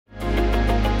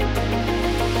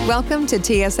Welcome to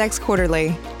TSX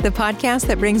Quarterly, the podcast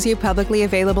that brings you publicly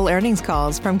available earnings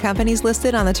calls from companies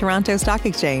listed on the Toronto Stock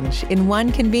Exchange in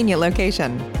one convenient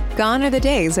location. Gone are the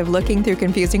days of looking through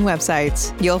confusing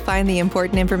websites. You'll find the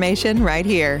important information right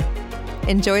here.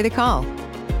 Enjoy the call.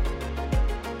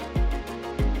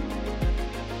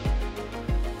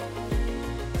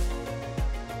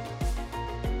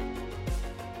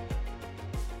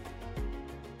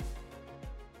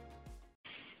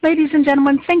 Ladies and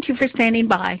gentlemen, thank you for standing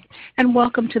by, and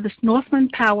welcome to this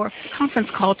Northland Power conference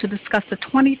call to discuss the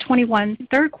 2021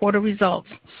 third quarter results.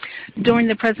 During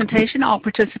the presentation, all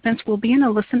participants will be in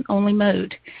a listen-only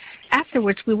mode.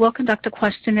 Afterwards, we will conduct a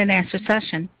question-and-answer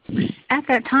session. At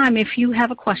that time, if you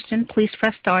have a question, please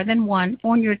press star then 1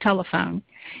 on your telephone.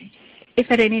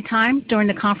 If at any time during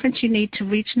the conference you need to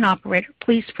reach an operator,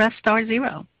 please press star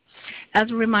 0. As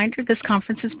a reminder, this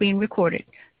conference is being recorded.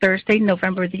 Thursday,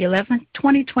 November the 11th,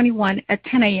 2021 at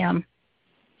 10 a.m.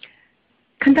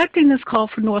 Conducting this call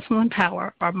for Northland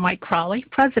Power are Mike Crawley,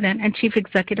 President and Chief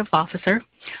Executive Officer,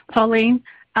 Pauline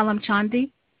Alamchandi,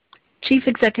 Chief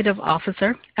Executive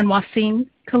Officer, and Wasim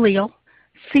Khalil,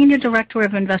 Senior Director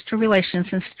of Investor Relations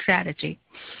and Strategy.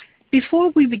 Before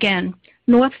we begin,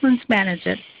 Northland's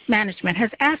management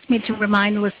has asked me to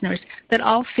remind listeners that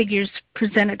all figures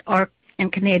presented are in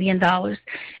Canadian dollars,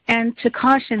 and to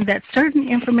caution that certain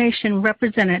information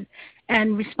represented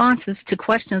and responses to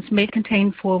questions may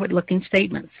contain forward-looking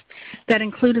statements that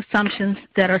include assumptions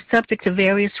that are subject to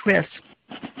various risks.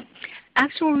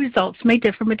 Actual results may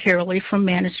differ materially from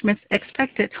management's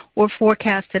expected or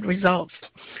forecasted results.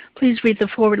 Please read the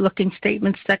forward-looking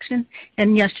statements section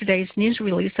in yesterday's news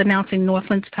release announcing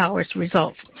Northland Power's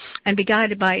results and be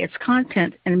guided by its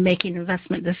content in making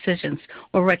investment decisions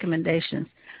or recommendations.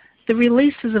 The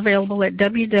release is available at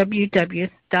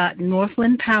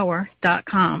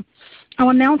www.northlandpower.com. I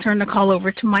will now turn the call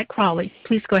over to Mike Crawley.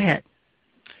 Please go ahead.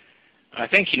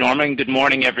 Thank you, Norma. Good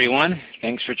morning, everyone.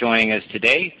 Thanks for joining us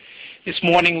today. This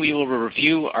morning, we will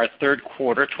review our third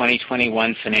quarter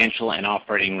 2021 financial and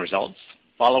operating results.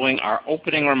 Following our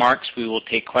opening remarks, we will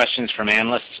take questions from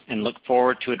analysts and look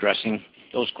forward to addressing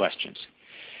those questions.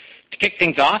 To kick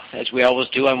things off, as we always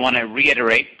do, I want to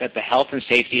reiterate that the health and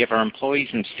safety of our employees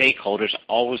and stakeholders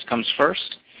always comes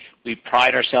first. We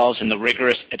pride ourselves in the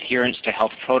rigorous adherence to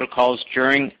health protocols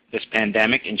during this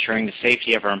pandemic, ensuring the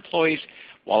safety of our employees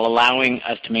while allowing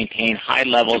us to maintain high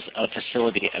levels of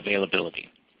facility availability.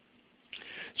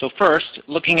 So first,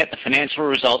 looking at the financial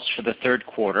results for the third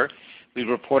quarter, we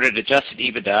reported adjusted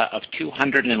EBITDA of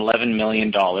 $211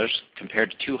 million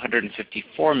compared to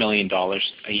 $254 million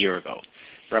a year ago,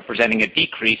 representing a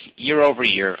decrease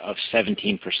year-over-year of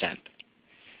 17%.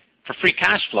 For free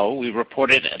cash flow, we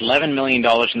reported $11 million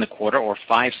in the quarter, or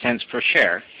 5 cents per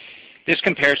share. This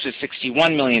compares to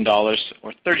 $61 million, or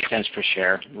 30 cents per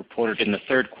share, reported in the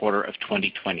third quarter of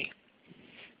 2020.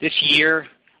 This year,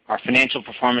 our financial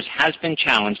performance has been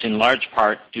challenged in large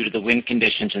part due to the wind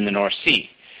conditions in the North Sea.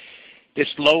 This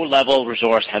low-level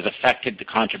resource has affected the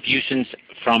contributions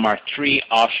from our 3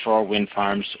 offshore wind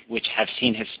farms, which have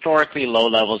seen historically low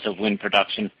levels of wind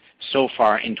production so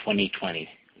far in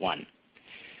 2021.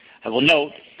 I will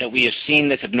note that we have seen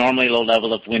this abnormally low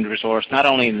level of wind resource not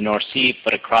only in the North Sea,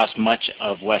 but across much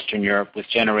of Western Europe, with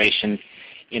generation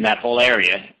in that whole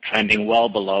area trending well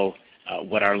below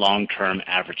what our long-term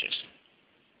averages.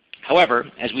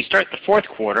 However, as we start the fourth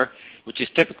quarter, which is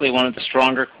typically one of the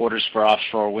stronger quarters for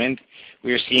offshore wind,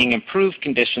 we are seeing improved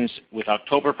conditions with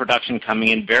October production coming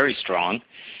in very strong.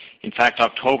 In fact,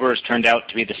 October has turned out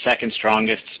to be the second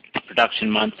strongest production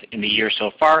month in the year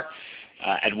so far,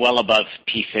 at well above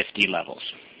P50 levels.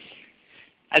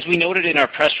 As we noted in our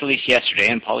press release yesterday,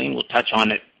 and Pauline will touch on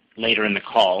it later in the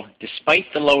call,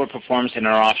 despite the lower performance in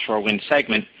our offshore wind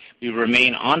segment, we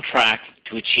remain on track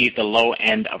to achieve the low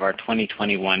end of our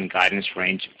 2021 guidance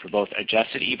range for both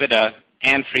adjusted EBITDA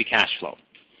and free cash flow.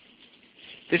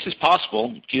 This is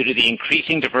possible due to the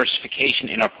increasing diversification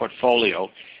in our portfolio,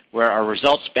 where our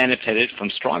results benefited from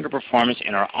stronger performance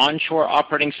in our onshore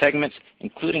operating segments,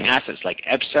 including assets like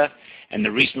EBSA and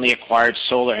the recently acquired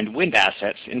solar and wind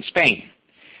assets in Spain.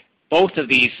 Both of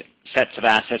these sets of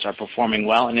assets are performing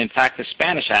well, and in fact, the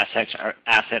Spanish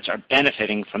assets are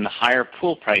benefiting from the higher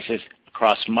pool prices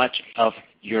across much of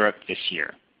Europe this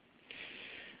year.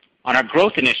 On our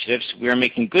growth initiatives, we are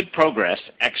making good progress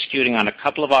executing on a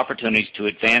couple of opportunities to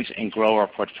advance and grow our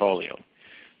portfolio.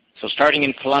 So starting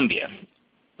in Colombia,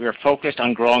 we are focused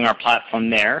on growing our platform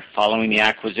there following the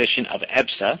acquisition of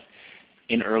EBSA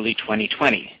in early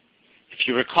 2020. If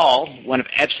you recall, one of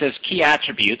EBSA's key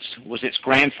attributes was its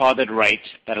grandfathered rights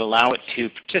that allow it to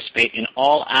participate in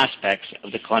all aspects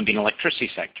of the Colombian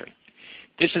electricity sector.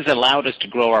 This has allowed us to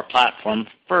grow our platform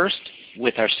first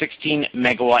with our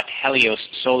 16-megawatt Helios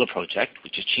solar project,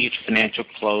 which achieved financial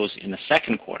close in the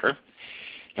second quarter.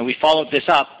 And we followed this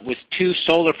up with 2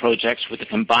 solar projects with a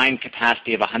combined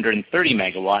capacity of 130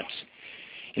 megawatts.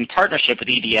 In partnership with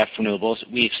EDF Renewables,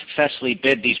 we've successfully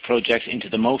bid these projects into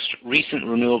the most recent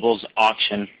renewables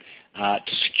auction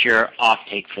to secure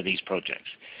offtake for these projects.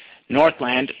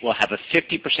 Northland will have a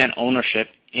 50% ownership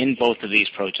in both of these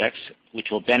projects, which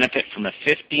will benefit from a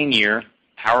 15-year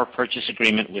power purchase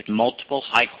agreement with multiple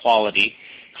high-quality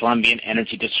Colombian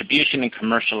energy distribution and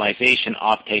commercialization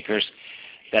offtakers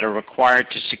that are required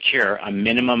to secure a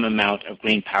minimum amount of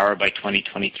green power by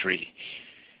 2023.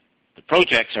 The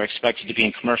projects are expected to be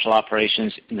in commercial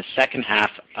operations in the second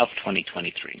half of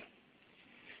 2023.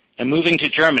 Now moving to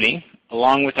Germany,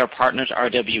 along with our partners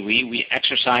RWE, we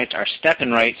exercised our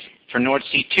step-in rights for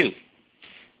Nordsee 2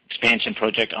 expansion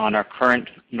project on our current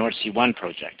Nordsee 1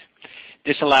 project.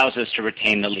 This allows us to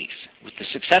retain the lease. With the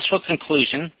successful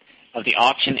conclusion of the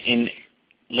auction in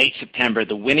late September,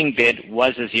 the winning bid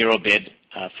was a zero bid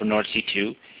for Nordsee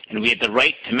 2, and we had the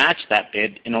right to match that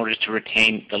bid in order to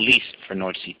retain the lease for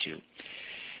Nordsee 2.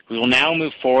 We will now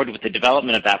move forward with the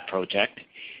development of that project,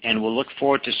 and we'll look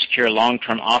forward to secure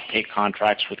long-term offtake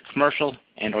contracts with commercial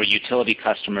and or utility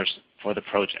customers for the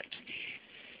project.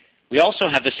 We also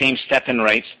have the same step-in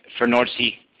rights for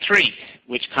Nordsee 3,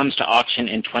 which comes to auction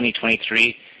in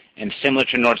 2023, and similar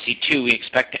to Nordsee 2, we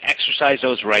expect to exercise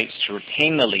those rights to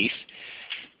retain the lease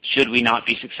should we not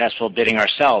be successful bidding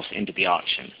ourselves into the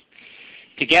auction.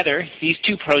 Together, these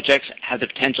 2 projects have the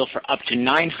potential for up to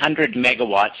 900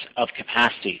 megawatts of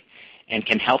capacity and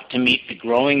can help to meet the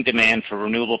growing demand for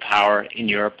renewable power in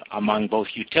Europe among both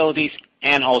utilities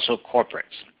and also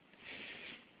corporates.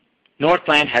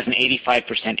 Northland has an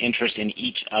 85% interest in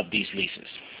each of these leases.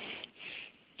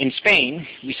 In Spain,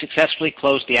 we successfully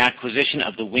closed the acquisition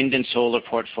of the wind and solar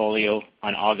portfolio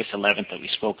on August 11th that we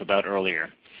spoke about earlier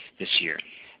this year,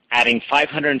 adding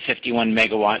 551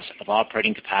 megawatts of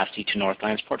operating capacity to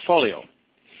Northland's portfolio.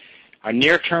 Our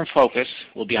near-term focus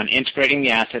will be on integrating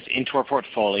the assets into our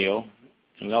portfolio,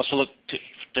 and we also look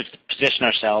to position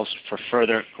ourselves for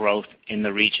further growth in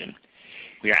the region.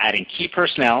 We are adding key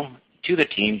personnel to the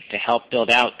team to help build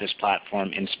out this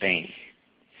platform in Spain.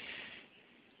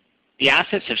 The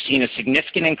assets have seen a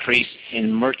significant increase in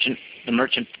the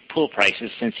merchant pool prices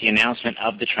since the announcement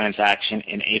of the transaction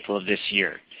in April of this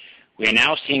year. We are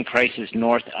now seeing prices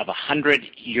north of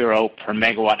 €100 per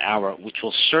megawatt hour, which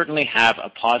will certainly have a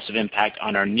positive impact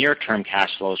on our near-term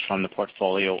cash flows from the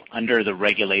portfolio under the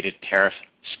regulated tariff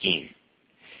scheme.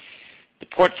 The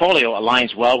portfolio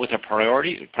aligns well with our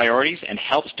priorities and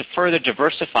helps to further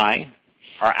diversify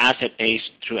our asset base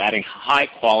through adding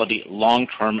high-quality,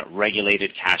 long-term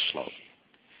regulated cash flow.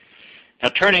 Now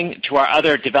turning to our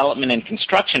other development and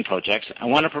construction projects, I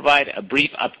want to provide a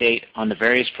brief update on the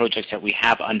various projects that we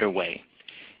have underway.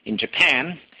 In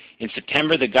Japan, in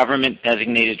September, the government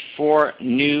designated 4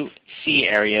 new sea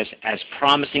areas as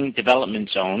promising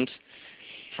development zones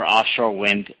for offshore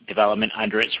wind development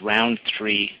under its Round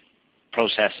 3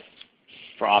 process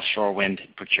for offshore wind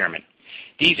procurement.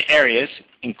 These areas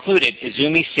included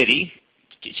Izumi City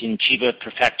in Chiba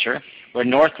Prefecture, where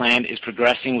Northland is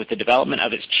progressing with the development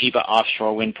of its Chiba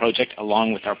offshore wind project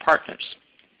along with our partners.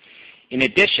 In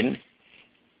addition,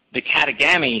 the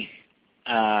Katagami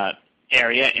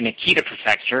area in Akita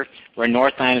Prefecture, where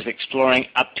Northland is exploring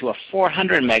up to a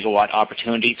 400-megawatt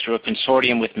opportunity through a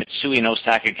consortium with Mitsui and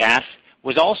Osaka Gas,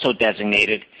 was also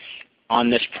designated on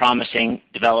this promising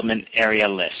development area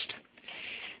list.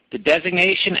 The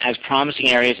designation as promising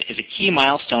areas is a key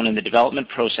milestone in the development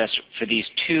process for these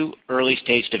 2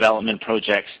 early-stage development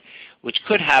projects, which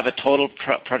could have a total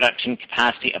production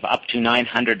capacity of up to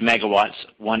 900 megawatts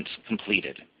once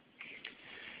completed.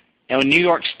 Now in New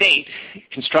York State,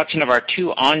 construction of our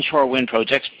 2 onshore wind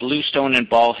projects, Bluestone and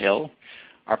Ball Hill,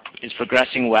 is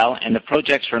progressing well, and the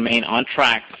projects remain on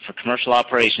track for commercial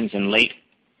operations in late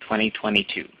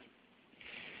 2022.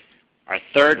 Our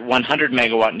third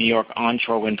 100-megawatt New York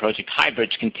onshore wind project, High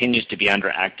Bridge, continues to be under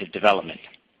active development.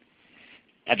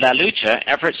 At La Lucha,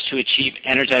 efforts to achieve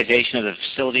energization of the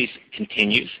facilities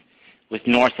continues, with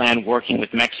Northland working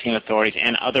with Mexican authorities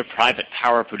and other private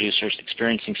power producers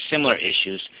experiencing similar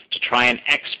issues to try and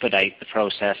expedite the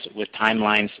process, with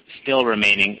timelines still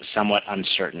remaining somewhat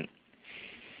uncertain.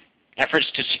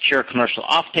 Efforts to secure commercial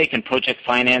offtake and project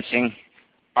financing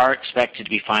are expected to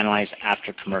be finalized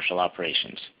after commercial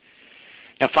operations.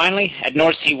 Now finally, at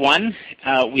Nordsee 1,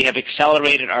 we have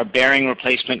accelerated our bearing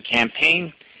replacement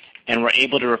campaign, and we're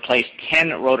able to replace 10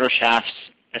 rotor shafts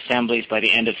assemblies by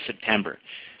the end of September,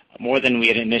 more than we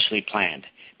had initially planned.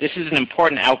 This is an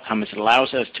important outcome as it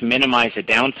allows us to minimize the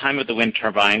downtime of the wind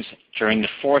turbines during the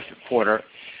fourth quarter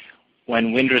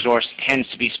when wind resource tends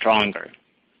to be stronger.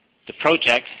 The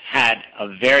project had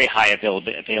a very high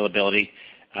availability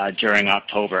during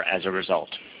October as a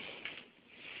result.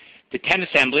 The 10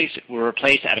 assemblies were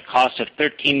replaced at a cost of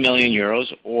 13 million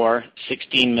euros or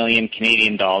 16 million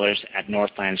Canadian dollars at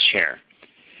Northland's share.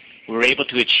 We were able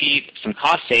to achieve some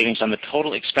cost savings on the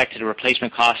total expected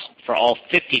replacement cost for all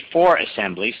 54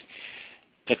 assemblies.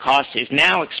 The cost is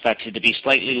now expected to be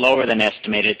slightly lower than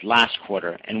estimated last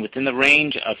quarter and within the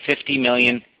range of 50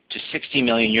 million to 60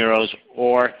 million euros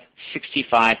or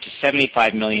 65 to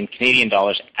 75 million Canadian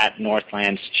dollars at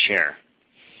Northland's share.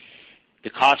 The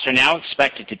costs are now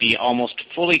expected to be almost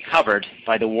fully covered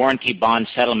by the warranty bond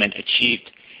settlement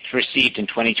received in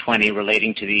 2020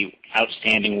 relating to the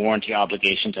outstanding warranty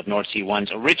obligations of Nordsee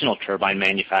One's original turbine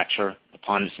manufacturer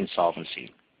upon its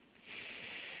insolvency.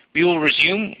 We will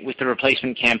resume with the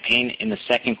replacement campaign in the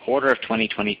second quarter of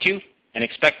 2022 and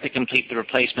expect to complete the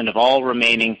replacement of all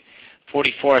remaining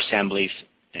 44 assemblies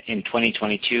in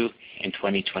 2022 and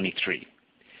 2023.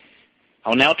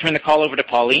 I'll now turn the call over to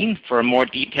Pauline for a more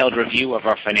detailed review of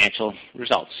our financial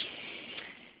results.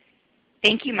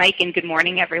 Thank you, Mike, and good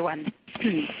morning, everyone.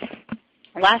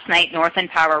 Last night, Northland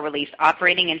Power released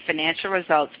operating and financial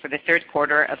results for the third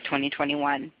quarter of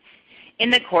 2021. In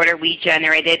the quarter, we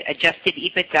generated adjusted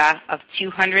EBITDA of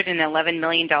 $211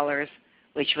 million,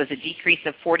 which was a decrease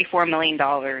of $44 million,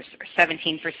 or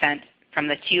 17%, from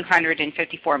the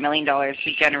 $254 million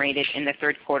we generated in the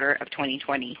third quarter of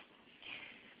 2020.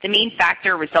 The main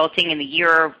factor resulting in the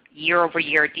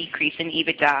year-over-year decrease in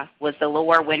EBITDA was the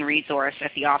lower wind resource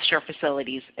at the offshore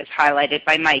facilities, as highlighted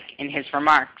by Mike in his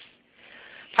remarks.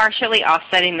 Partially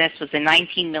offsetting this was a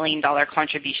 $19 million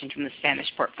contribution from the Spanish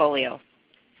portfolio.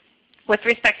 With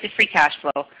respect to free cash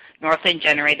flow, Northland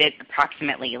generated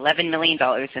approximately $11 million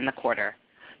in the quarter.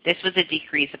 This was a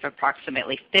decrease of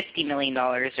approximately $50 million,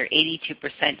 or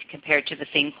 82%, compared to the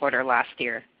same quarter last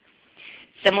year.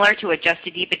 Similar to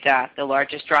adjusted EBITDA, the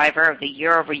largest driver of the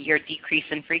year-over-year decrease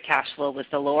in free cash flow was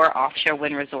the lower offshore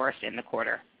wind resource in the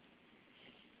quarter.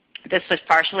 This was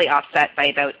partially offset by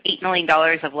about $8 million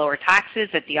of lower taxes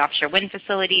at the offshore wind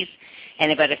facilities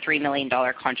and about a $3 million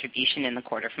contribution in the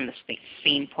quarter from the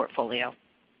Spain portfolio.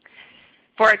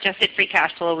 For adjusted free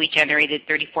cash flow, we generated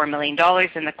 $34 million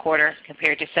in the quarter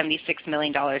compared to $76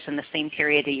 million in the same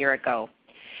period a year ago.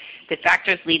 The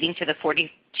factors leading to the $42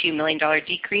 million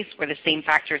decrease were the same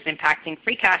factors impacting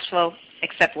free cash flow,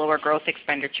 except lower growth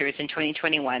expenditures in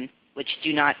 2021, which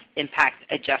do not impact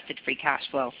adjusted free cash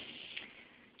flow.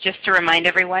 Just to remind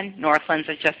everyone, Northland's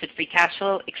adjusted free cash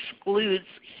flow excludes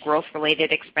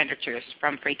growth-related expenditures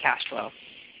from free cash flow.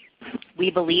 We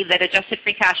believe that adjusted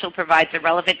free cash flow provides a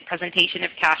relevant presentation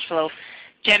of cash flow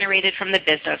generated from the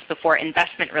business before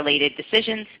investment-related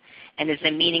decisions and is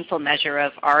a meaningful measure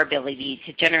of our ability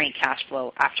to generate cash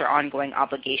flow after ongoing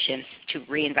obligations to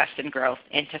reinvest in growth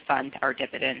and to fund our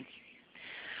dividends.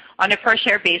 On a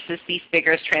per-share basis, these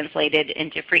figures translated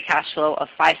into free cash flow of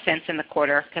 5 cents in the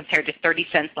quarter compared to 30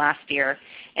 cents last year,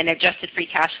 and adjusted free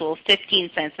cash flow of 15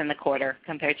 cents in the quarter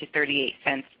compared to 38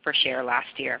 cents per share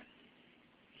last year.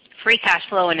 Free cash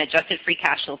flow and adjusted free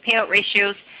cash flow payout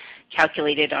ratios,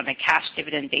 calculated on a cash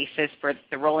dividend basis for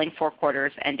the rolling 4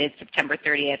 quarters ended September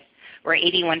 30th, were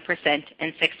 81%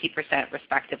 and 60%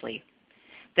 respectively.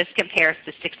 This compares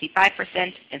to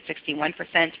 65% and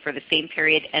 61% for the same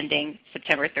period ending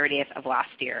September 30th of last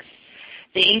year.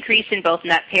 The increase in both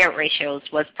net payout ratios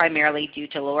was primarily due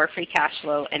to lower free cash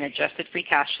flow and adjusted free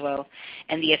cash flow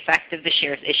and the effect of the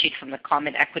shares issued from the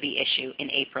common equity issue in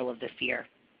April of this year.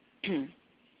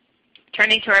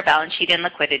 Turning to our balance sheet and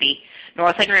liquidity,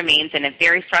 Northland remains in a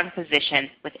very strong position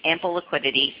with ample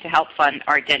liquidity to help fund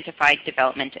our identified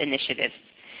development initiatives.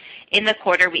 In the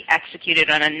quarter, we executed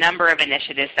on a number of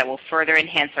initiatives that will further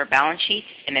enhance our balance sheet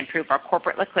and improve our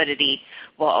corporate liquidity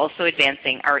while also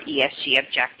advancing our ESG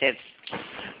objectives.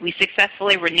 We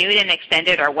successfully renewed and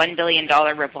extended our $1 billion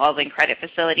revolving credit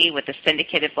facility with a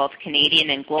syndicate of both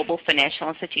Canadian and global financial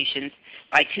institutions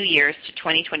by 2 years to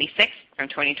 2026 from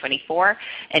 2024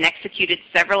 and executed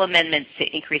several amendments to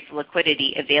increase the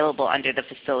liquidity available under the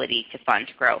facility to fund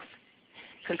growth.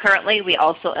 Concurrently, we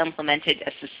also implemented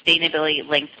a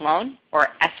sustainability-linked loan, or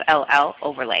SLL,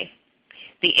 overlay.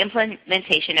 The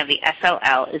implementation of the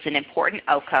SLL is an important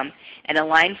outcome and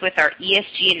aligns with our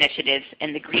ESG initiatives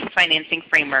and the green financing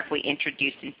framework we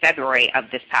introduced in February of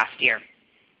this past year.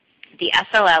 The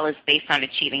SLL is based on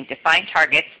achieving defined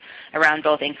targets around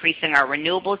both increasing our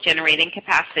renewable generating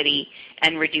capacity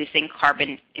and reducing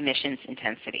carbon emissions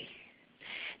intensity.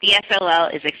 The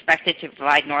SLL is expected to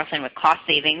provide Northland with cost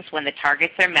savings when the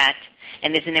targets are met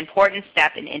and is an important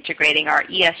step in integrating our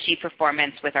ESG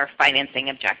performance with our financing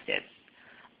objectives.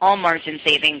 All margin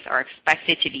savings are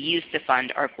expected to be used to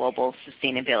fund our global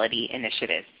sustainability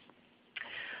initiatives.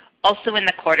 Also in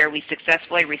the quarter, we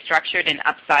successfully restructured and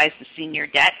upsized the senior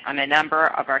debt on a number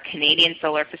of our Canadian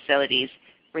solar facilities,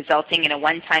 resulting in a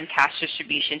one-time cash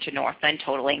distribution to Northland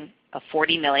totaling of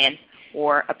 $40 million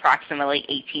or approximately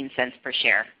 18 cents per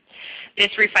share. This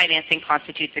refinancing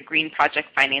constitutes a green project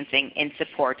financing in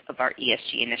support of our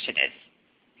ESG initiatives.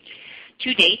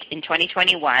 To date, in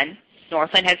 2021,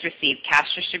 Northland has received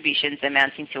cash distributions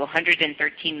amounting to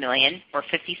 $113 million or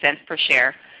 50 cents per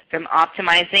share from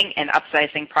optimizing and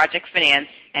upsizing project finance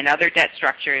and other debt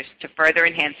structures to further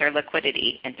enhance our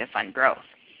liquidity and to fund growth.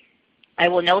 I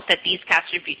will note that these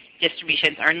cash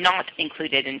distributions are not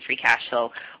included in free cash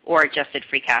flow or adjusted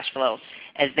free cash flow,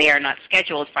 as they are not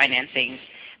scheduled financings,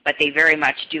 but they very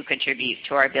much do contribute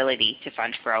to our ability to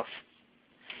fund growth.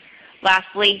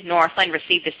 Lastly, Northland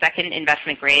received a second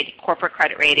investment-grade corporate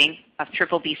credit rating of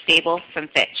BBB stable from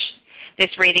Fitch.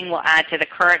 This rating will add to the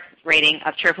current rating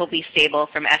of BBB stable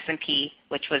from S&P,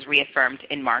 which was reaffirmed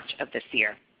in March of this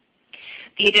year.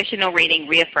 The additional rating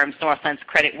reaffirms Northland's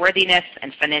creditworthiness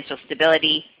and financial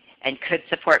stability and could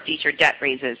support future debt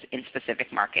raises in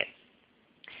specific markets.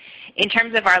 In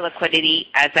terms of our liquidity,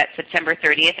 as at September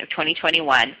 30th of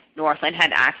 2021, Northland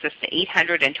had access to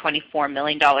 $824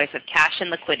 million of cash and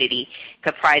liquidity,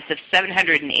 comprised of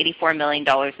 $784 million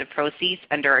of proceeds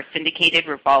under our syndicated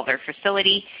revolver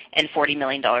facility and $40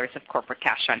 million of corporate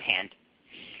cash on hand.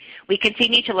 We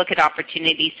continue to look at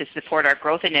opportunities to support our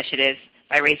growth initiatives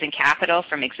by raising capital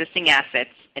from existing assets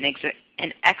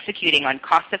and executing on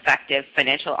cost-effective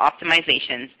financial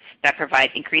optimizations that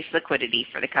provide increased liquidity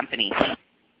for the company.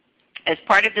 As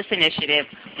part of this initiative,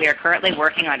 we are currently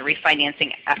working on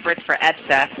refinancing efforts for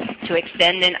EBSA to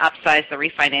extend and upsize the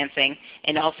refinancing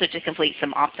and also to complete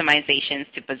some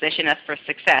optimizations to position us for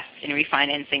success in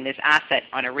refinancing this asset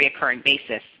on a reoccurring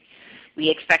basis. We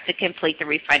expect to complete the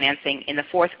refinancing in the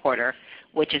fourth quarter,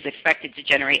 which is expected to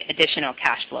generate additional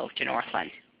cash flow to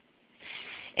Northland.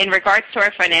 In regards to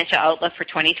our financial outlook for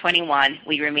 2021,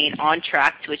 we remain on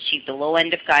track to achieve the low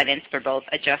end of guidance for both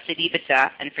adjusted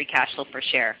EBITDA and free cash flow per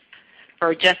share. For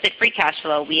adjusted free cash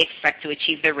flow, we expect to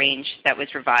achieve the range that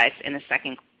was revised in the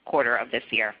second quarter of this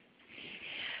year.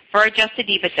 For adjusted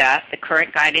EBITDA, the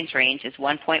current guidance range is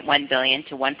 $1.1 billion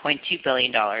to $1.2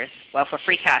 billion, while for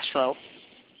free cash flow,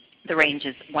 the range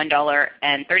is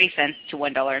 $1.30 to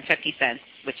 $1.50,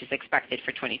 which is expected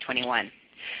for 2021.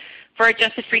 For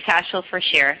adjusted free cash flow per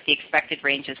share, the expected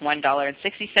range is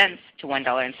 $1.60 to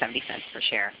 $1.70 per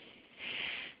share.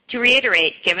 To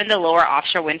reiterate, given the lower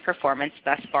offshore wind performance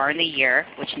thus far in the year,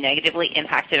 which negatively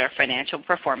impacted our financial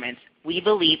performance, we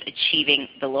believe achieving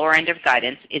the lower end of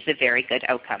guidance is a very good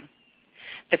outcome.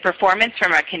 The performance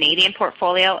from our Canadian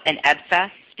portfolio and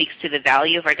EBSA speaks to the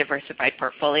value of our diversified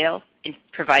portfolio in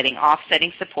providing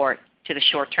offsetting support to the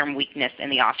short-term weakness in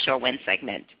the offshore wind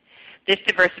segment. This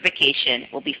diversification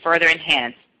will be further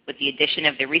enhanced with the addition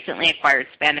of the recently acquired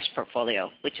Spanish portfolio,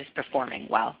 which is performing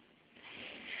well.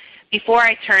 Before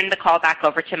I turn the call back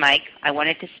over to Mike, I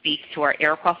wanted to speak to our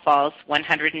Iroquois Falls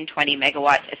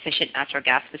 120-megawatt efficient natural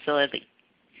gas facility.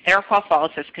 Iroquois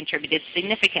Falls has contributed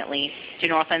significantly to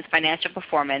Northland's financial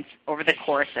performance over the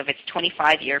course of its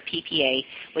 25-year PPA,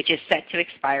 which is set to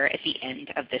expire at the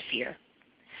end of this year.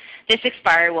 This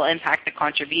expiry will impact the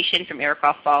contribution from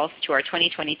Iroquois Falls to our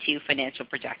 2022 financial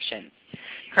projections.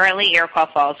 Currently,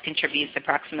 Iroquois Falls contributes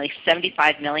approximately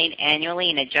 $75 million annually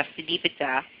in adjusted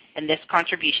EBITDA, and this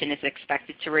contribution is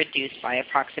expected to reduce by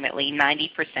approximately 90%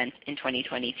 in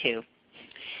 2022.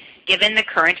 Given the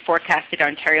current forecasted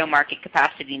Ontario market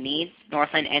capacity needs,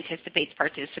 Northland anticipates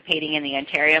participating in the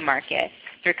Ontario market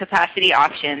through capacity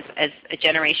auctions as a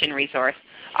generation resource,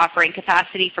 offering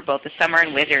capacity for both the summer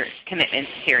and winter commitment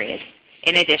period.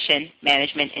 In addition,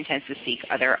 management intends to seek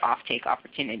other offtake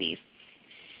opportunities.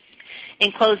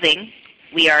 In closing,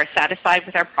 we are satisfied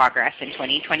with our progress in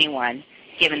 2021,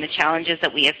 given the challenges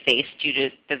that we have faced due to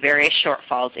the various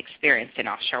shortfalls experienced in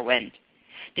offshore wind.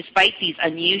 Despite these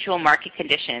unusual market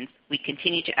conditions, we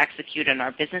continue to execute on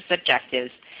our business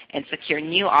objectives and secure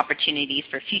new opportunities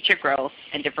for future growth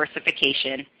and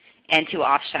diversification and to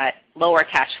offset lower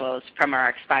cash flows from our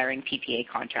expiring PPA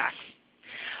contracts.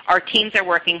 Our teams are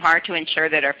working hard to ensure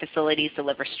that our facilities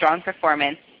deliver strong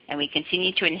performance, and we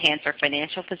continue to enhance our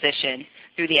financial position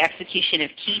through the execution of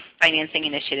key financing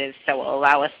initiatives that will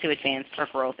allow us to advance our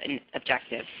growth and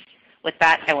objectives. With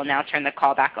that, I will now turn the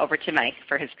call back over to Mike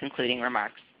for his concluding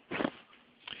remarks.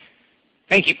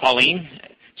 Thank you, Pauline.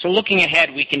 So looking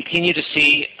ahead, we continue to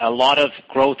see a lot of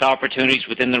growth opportunities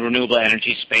within the renewable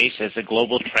energy space as the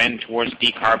global trend towards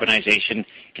decarbonization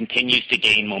continues to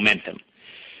gain momentum.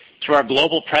 Through our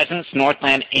global presence,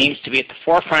 Northland aims to be at the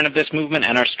forefront of this movement,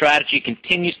 and our strategy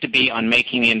continues to be on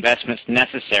making the investments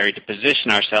necessary to position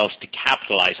ourselves to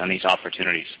capitalize on these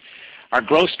opportunities. Our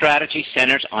growth strategy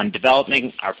centers on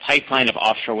developing our pipeline of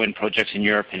offshore wind projects in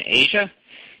Europe and Asia,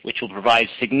 which will provide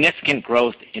significant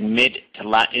growth in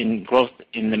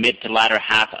the mid to latter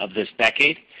half of this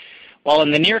decade. While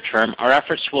in the near term, our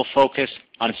efforts will focus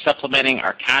on supplementing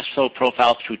our cash flow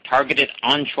profile through targeted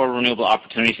onshore renewable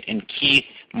opportunities in key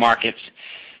markets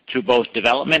through both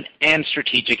development and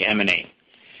strategic M&A.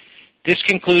 This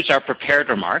concludes our prepared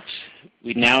remarks.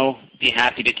 We'd now be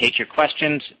happy to take your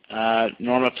questions.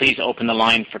 Norma, please open the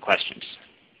line for questions.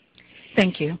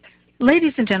 Thank you.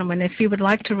 Ladies and gentlemen, if you would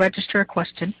like to register a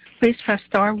question, please press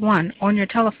star 1 on your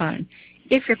telephone.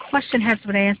 If your question has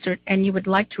been answered and you would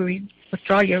like to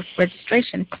withdraw your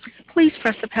registration, please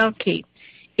press the pound key.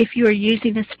 If you are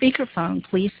using a speakerphone,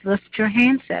 please lift your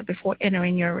handset before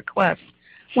entering your request.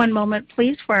 One moment,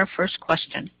 please, for our first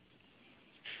question.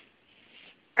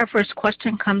 Our first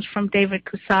question comes from David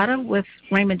Quezada with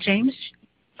Raymond James.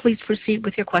 Please proceed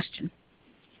with your question.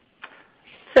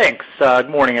 Thanks. Good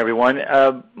morning, everyone.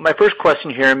 My first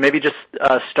question here, maybe just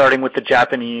starting with the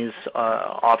Japanese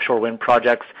offshore wind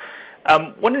projects.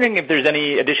 I'm wondering if there's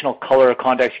any additional color or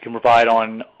context you can provide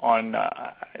on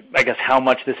I guess, how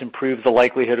much this improves the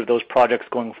likelihood of those projects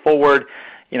going forward.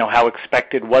 You know, how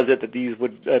expected was it that these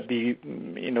would be,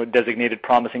 designated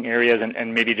promising areas,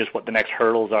 and maybe just what the next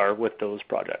hurdles are with those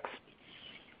projects?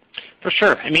 For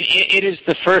sure. I mean, it is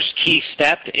the first key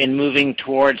step in moving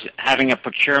towards having a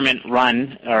procurement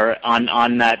run or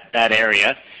on that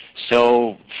area.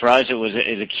 So for us, it was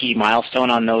a key milestone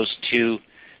on those two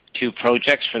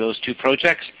projects. For those two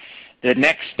projects, the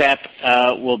next step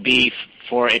will be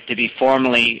for it to be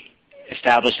formally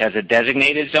established as a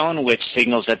designated zone, which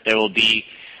signals that there will be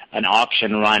an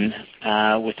auction run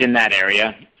within that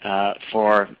area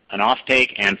for an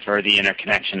offtake and for the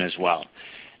interconnection as well.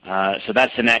 So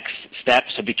that's the next step.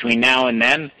 So between now and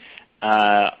then,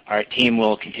 our team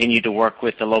will continue to work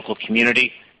with the local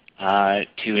community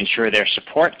to ensure their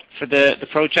support for the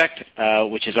project,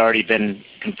 which has already been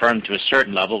confirmed to a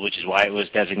certain level, which is why it was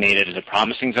designated as a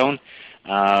promising zone.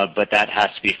 But that has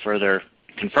to be further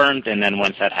confirmed, and then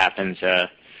once that happens,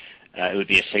 it would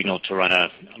be a signal to run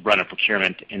a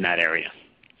procurement in that area.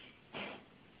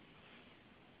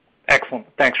 Excellent.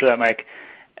 Thanks for that, Mike.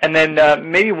 And then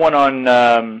maybe one on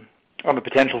the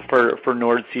potential for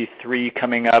Nordsee 3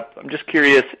 coming up. I'm just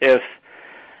curious if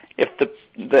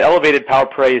the elevated power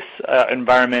price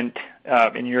environment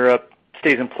in Europe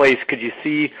stays in place, could you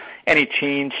see any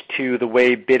change to the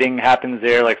way bidding happens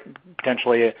there, like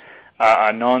potentially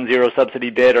a non-zero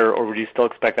subsidy bid, or would you still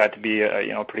expect that to be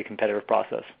a pretty competitive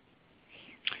process?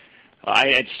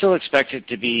 I'd still expect it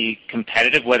to be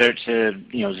competitive. Whether it's a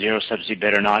zero subsidy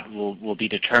bid or not will be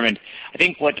determined. I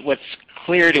think what's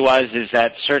clear to us is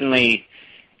that certainly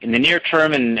in the near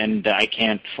term, and I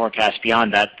can't forecast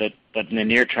beyond that, but in the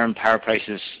near term, power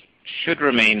prices should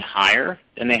remain higher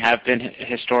than they have been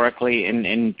historically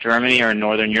in Germany or in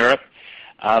Northern Europe.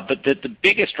 But the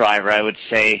biggest driver, I would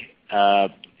say,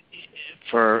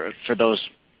 for those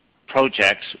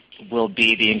projects will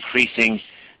be the increasing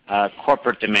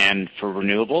corporate demand for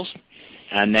renewables.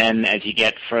 And then as you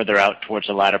get further out towards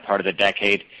the latter part of the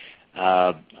decade,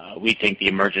 we think the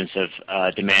emergence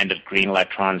of demand of green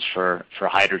electrons for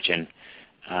hydrogen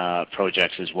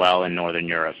projects as well in Northern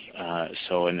Europe.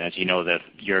 And as you know, the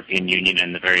European Union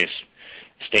and the various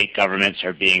state governments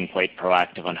are being quite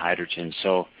proactive on hydrogen.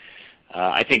 So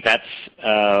I think that's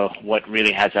what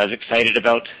really has us excited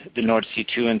about the Nordsee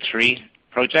 2 and 3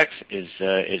 projects is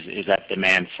that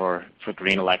demand for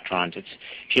green electrons. If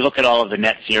you look at all of the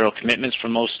net zero commitments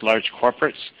from most large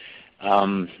corporates,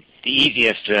 the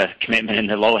easiest commitment and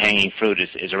the low-hanging fruit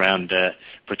is around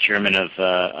procurement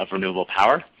of renewable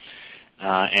power.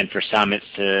 And for some, it's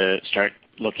to start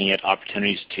looking at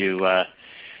opportunities to,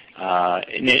 on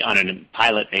a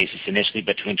pilot basis initially,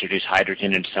 but to introduce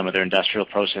hydrogen into some of their industrial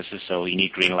processes. So you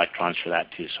need green electrons for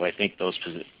that too. So I think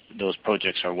those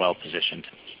projects are well positioned.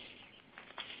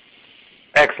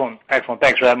 Excellent.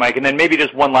 Thanks for that, Mike. And then maybe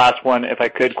just one last one, if I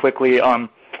could, quickly, on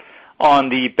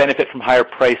the benefit from higher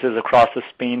prices across the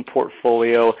Spain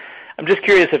portfolio. I'm just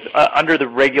curious if under the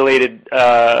regulated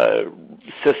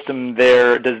system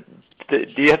there, do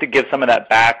you have to give some of that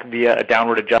back via a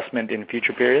downward adjustment in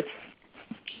future periods?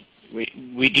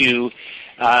 We do.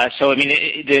 So, I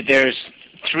mean, there's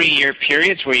 3-year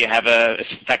periods where you have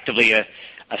effectively a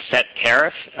set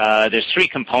tariff. There's three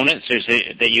components. There's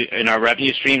in our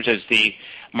revenue streams. There's the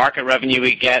market revenue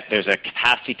we get. There's a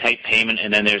capacity type payment,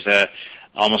 and then there's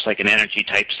almost like an energy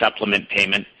type supplement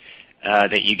payment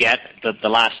that you get. The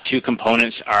last two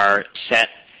components are set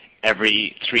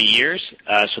every 3 years,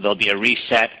 so there'll be a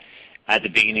reset at the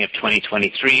beginning of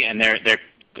 2023, and the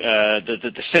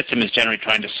system is generally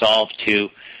trying to solve to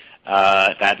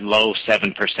that low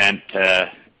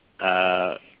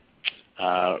 7%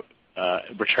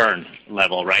 return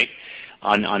level, right,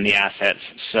 on the assets.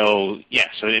 So yeah,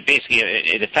 so it basically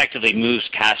it effectively moves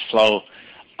cash flow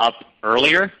up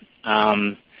earlier,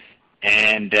 and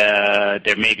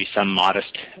there may be some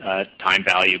modest time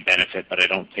value benefit, but I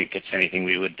don't think it's anything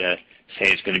we would say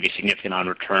is going to be significant on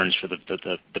returns for the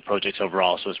projects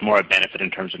overall. So it's more a benefit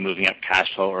in terms of moving up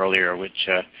cash flow earlier, which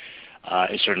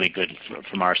is certainly good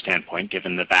from our standpoint,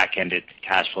 given the back-ended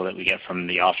cash flow that we get from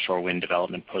the offshore wind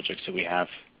development projects that we have.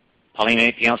 Pauline,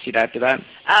 anything else you'd add to that?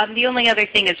 The only other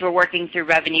thing is we're working through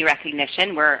revenue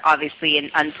recognition. We're obviously in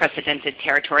unprecedented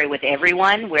territory with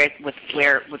everyone with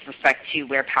respect to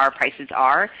where power prices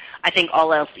are. I think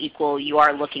all else equal, you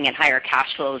are looking at higher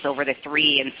cash flows over the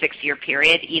 3 and 6 year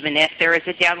period, even if there is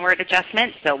a downward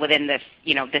adjustment. So within this,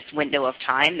 this window of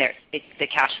time, the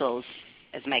cash flows,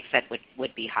 as Mike said,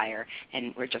 would be higher,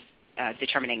 and we're just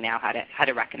determining now how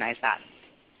to recognize that.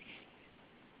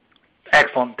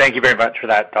 Excellent. Thank you very much for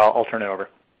that. I'll turn it over.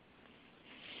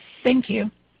 Thank you.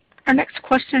 Our next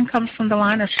question comes from the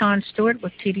line of Sean Stewart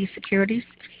with TD Securities.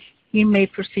 You may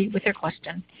proceed with your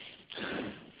question.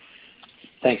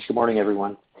 Thanks. Good morning,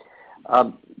 everyone.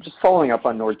 Just following up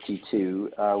on Nordsee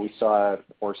 2, we saw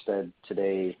Ørsted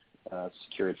today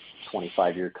secure a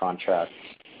 25-year contract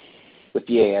with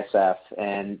the ASF.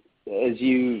 And as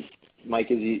you,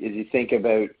 Mike, as you think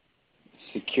about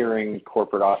securing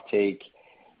corporate offtake,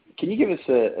 can you give us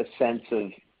a sense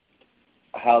of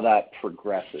how that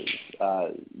progresses?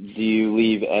 Do you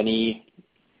leave any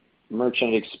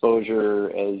merchant exposure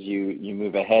as you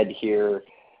move ahead here?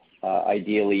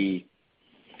 Ideally,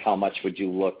 how much would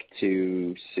you look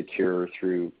to secure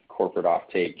through corporate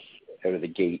offtake out of the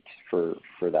gate for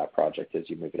that project as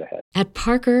you move it ahead? At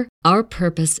Parker, our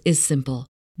purpose is simple.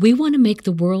 We want to make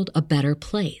the world a better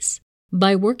place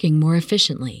by working more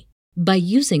efficiently, by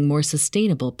using more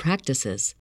sustainable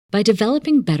practices, by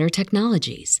developing better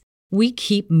technologies. We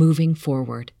keep moving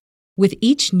forward. With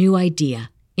each new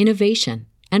idea, innovation,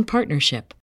 and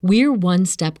partnership, we're one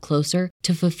step closer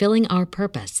to fulfilling our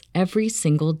purpose every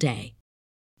single day.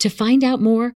 To find out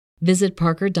more, visit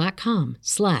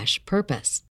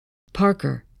parker.com/purpose.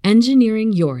 Parker,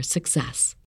 engineering your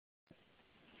success.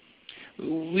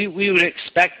 We would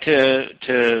expect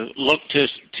to look to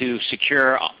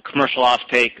secure commercial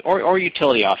offtake or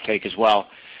utility offtake as well.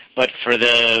 But for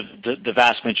the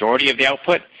vast majority of the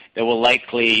output, there will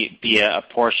likely be a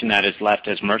portion that is left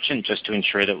as merchant, just to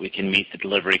ensure that we can meet the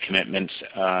delivery commitments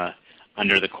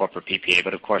under the corporate PPA.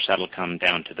 But of course, that'll come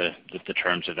down to the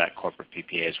terms of that corporate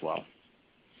PPA as well.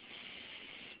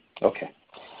 Okay.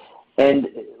 And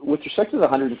with respect to the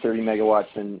 130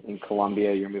 megawatts in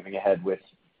Colombia, you're moving ahead with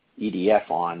EDF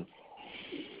on.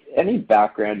 Any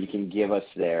background you can give us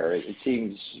there? It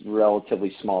seems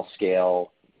relatively small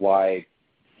scale. Why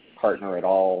partner at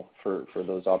all for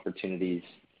those opportunities?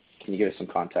 Can you give us some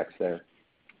context there?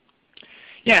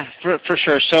 Yeah, for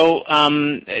sure. So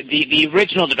the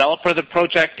original developer of the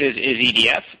project is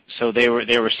EDF. So they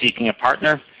were seeking a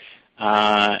partner,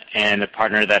 and a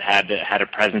partner that had a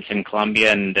presence in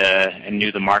Colombia and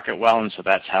knew the market well, and so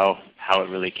that's how it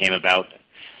really came about.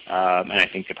 And I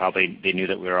think they knew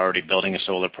that we were already building a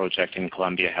solar project in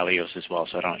Colombia, Helios as well.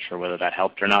 So I'm not sure whether that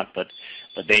helped or not, but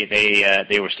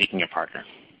they were seeking a partner.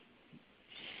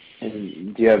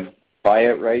 And do you have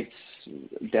buyout rights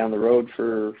down the road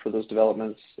for those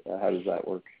developments? How does that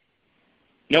work?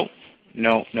 No.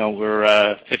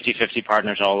 We're 50-50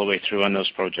 partners all the way through on those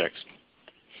projects.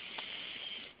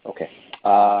 Okay.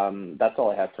 That's all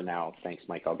I have for now. Thanks,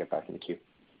 Mike. I'll get back in the queue.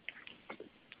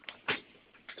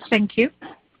 Thank you.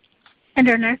 And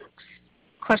our next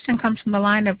question comes from the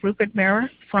line of Rupert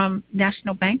Merer from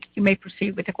National Bank. You may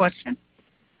proceed with the question.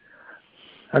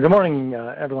 Good morning,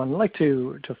 everyone. I'd like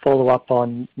to follow up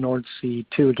on Nordsee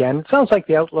 2 again. It sounds like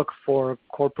the outlook for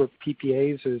corporate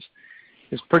PPAs is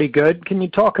pretty good. Can you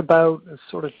talk about the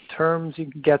sort of terms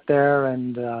you can get there,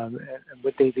 and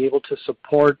would they be able to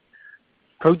support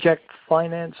project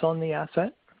finance on the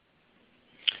asset?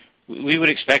 We would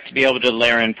expect to be able to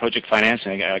layer in project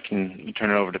financing. I can turn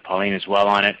it over to Pauline as well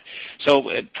on it. So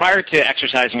prior to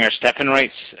exercising our step-in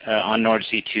rights on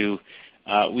Nordsee 2,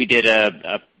 we did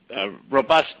a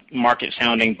robust market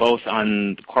sounding both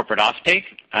on corporate offtake,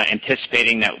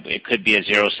 anticipating that it could be a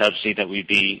zero subsidy that we'd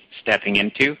be stepping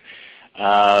into.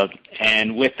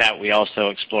 And with that, we also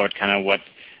explored kind of what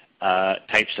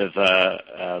types of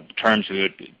terms we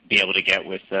would be able to get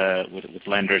with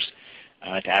lenders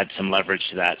to add some leverage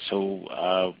to that.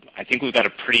 So I think we've got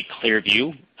a pretty clear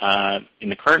view in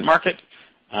the current market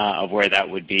of where that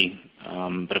would be.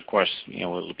 But of course,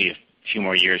 it'll be a few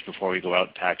more years before we go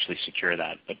out to actually secure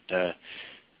that. But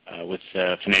with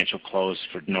the financial close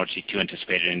for Nordsee 2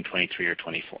 anticipated in 23 or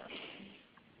 24.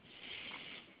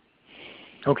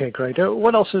 Okay, great.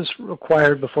 What else is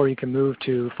required before you can move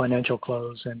to financial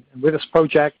close? And with this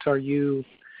project, are you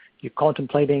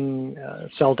contemplating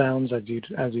sell downs as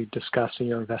you discussed in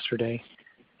your investor day?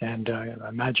 And I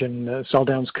imagine sell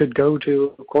downs could go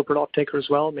to a corporate offtaker as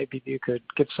well. Maybe you could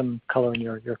give some color in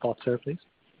your thoughts there, please.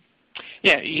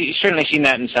 Yeah, you've certainly seen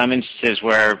that in some instances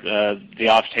where the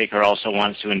offtaker also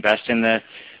wants to invest in the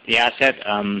asset.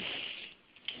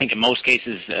 I think in most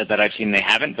cases that I've seen they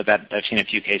haven't, but I've seen a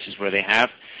few cases where they have.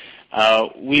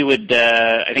 We would,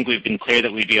 I think we've been clear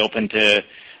that we'd be open to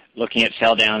looking at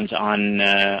sell downs on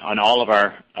all of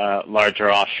our larger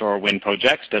offshore wind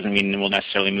projects. Doesn't mean we'll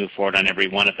necessarily move forward on every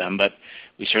one of them, but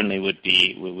we certainly would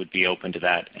be open to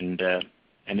that. And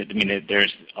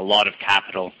there's a lot of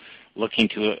capital looking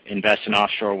to invest in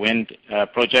offshore wind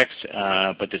projects,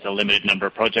 but there's a limited number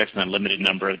of projects and a limited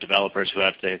number of developers who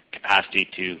have the capacity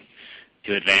to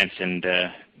advance and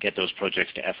get those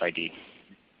projects to FID.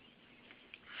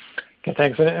 Okay,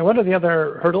 thanks. And what are the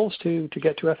other hurdles to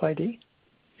get to FID?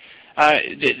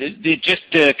 Just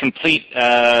to complete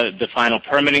the final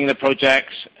permitting of the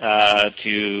projects,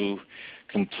 to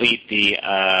complete the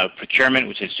procurement,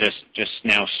 which is just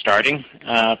now starting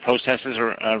processes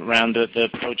around the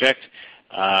project.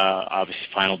 Obviously,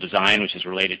 final design, which is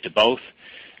related to both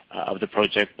of the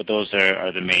project, but those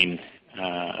are the main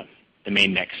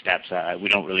next steps. We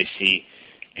don't really see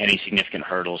any significant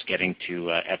hurdles getting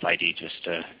to FID.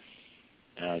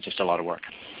 Just a lot of work.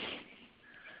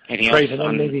 Anything else? Great, and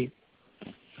then maybe.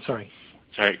 Sorry,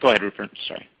 go ahead, Rupert.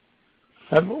 Sorry.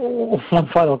 One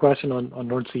final question on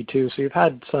Nordsee 2. So you've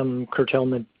had some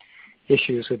curtailment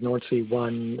issues with Nordsee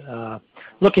 1.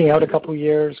 Looking out a couple of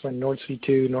years when Nordsee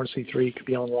 2, Nordsee 3 could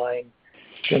be online,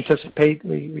 do you anticipate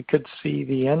we could see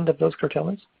the end of those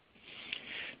curtailments?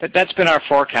 That's been our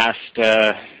forecast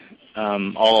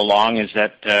all along, is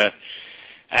that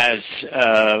as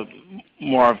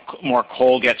more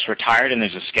coal gets retired, and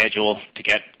there's a schedule to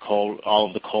get all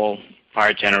of the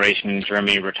coal-fired generation in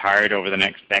Germany retired over the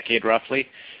next decade, roughly,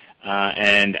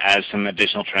 and as some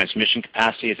additional transmission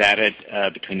capacity is added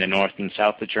between the north and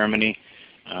south of Germany,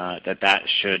 that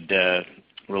should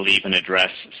relieve and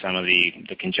address some of the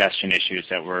congestion issues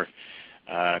that were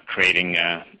creating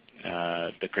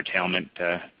the curtailment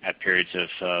at periods of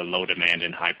low demand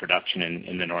and high production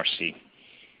in the North Sea.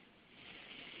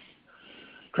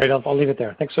 Great. I'll leave it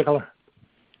there. Thanks for the color.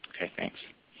 Okay, thanks.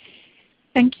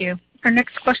 Thank you. Our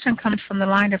next question comes from the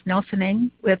line of Nelson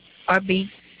Ng with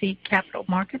RBC Capital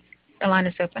Markets. The line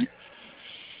is open.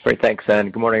 Great, thanks,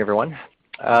 and good morning, everyone.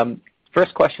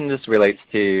 First question just relates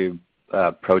to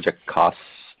project costs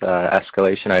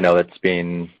escalation. I know that's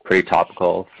been pretty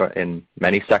topical in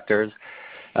many sectors.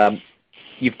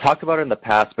 You've talked about it in the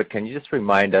past, but can you just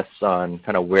remind us on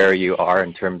kind of where you are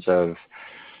in terms of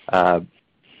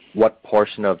what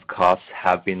portion of costs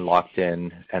have been locked in,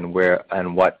 and what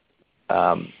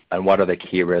are the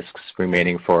key risks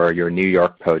remaining for your New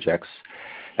York projects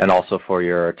and also for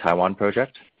your Taiwan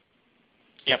project?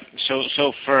 Yep.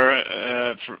 So for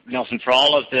Nelson, for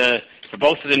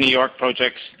both of the New York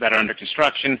projects that are under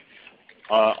construction,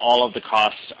 all of the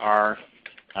costs are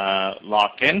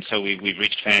locked in. So we've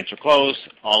reached financial close.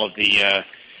 All of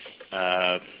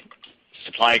the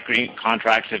supply agreement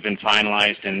contracts have been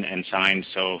finalized and signed,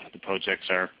 so the projects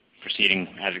are proceeding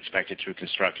as expected through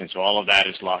construction. So all of that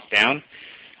is locked down.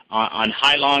 On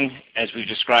Hai Long, as we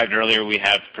described earlier, we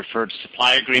have preferred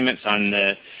supply agreements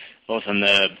both on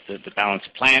the balance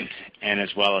of plant and as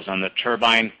well as on the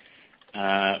turbine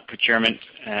procurement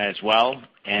as well.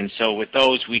 And so with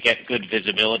those, we get good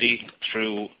visibility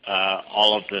through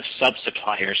all of the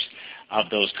sub-suppliers of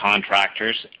those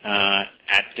contractors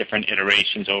at different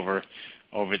iterations over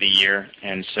the year.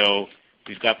 And so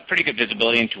we've got pretty good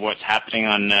visibility into what's happening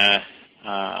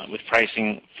with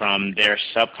pricing from their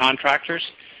subcontractors.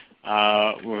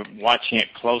 We're watching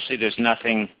it closely. There's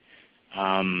nothing,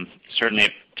 certainly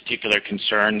a particular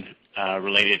concern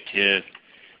related to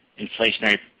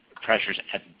inflationary pressures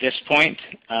at this point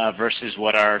versus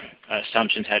what our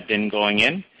assumptions had been going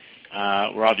in.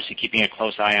 We're obviously keeping a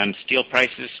close eye on steel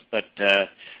prices, but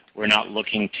we're not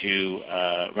looking to,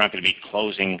 we're not going to be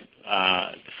closing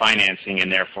the financing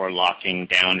and therefore locking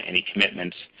down any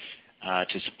commitments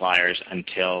to suppliers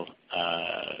until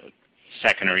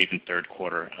second or even third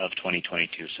quarter of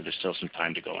 2022. So there's still some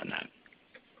time to go on that.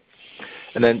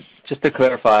 And then just to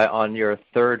clarify, on your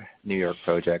third New York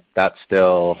project, that's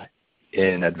still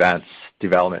in advanced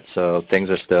development, so things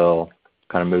are still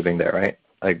kind of moving there, right?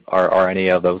 Like, are any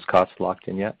of those costs locked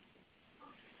in yet?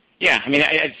 Yeah, I mean,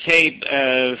 I'd say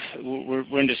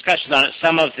we're in discussions on it.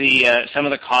 Some of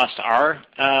the costs are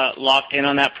locked in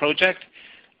on that project,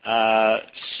 but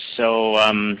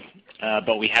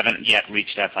we haven't yet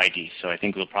reached FID. So I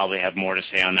think we'll probably have more to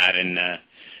say on that in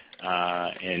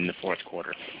the fourth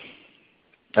quarter.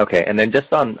 Okay, and then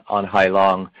just on Hai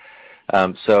Long,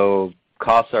 so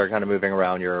costs are kind of moving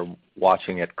around. You're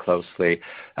watching it closely.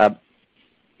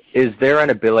 Is there an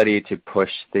ability to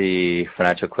push the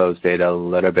financial close date a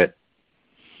little bit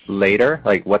later?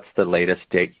 Like, what's the latest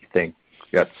date you think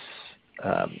that's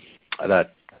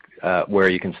where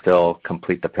you can still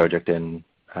complete the project in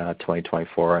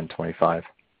 2024 and 25?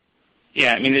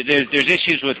 Yeah, I mean, there's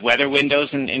issues with weather windows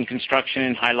in construction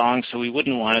in Hai Long, so we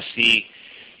wouldn't want to see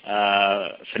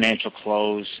financial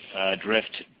close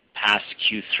drift past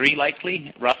Q3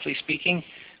 likely, roughly speaking,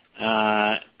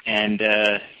 and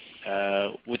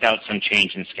without some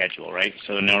change in schedule, right?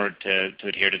 So in order to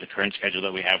adhere to the current schedule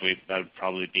that we have, that would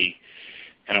probably be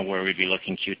kind of where we'd be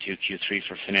looking Q2, Q3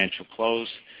 for financial close.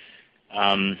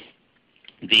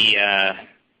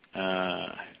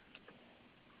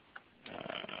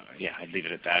 Yeah, I'd leave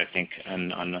it at that, I think,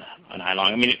 on Hai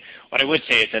Long. I mean, what I would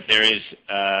say is that there is,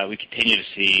 we continue to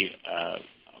see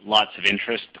lots of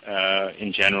interest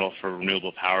in general for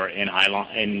renewable power in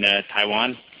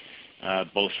Taiwan,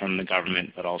 both from the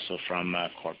government but also from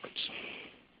corporates.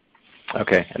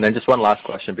 Okay, and then just one last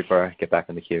question before I get back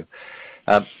in the queue.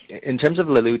 In terms of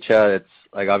La Lucha, it's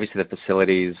like obviously the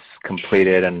facility's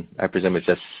completed, and I presume it's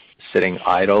just sitting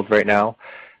idled right now.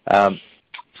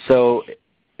 So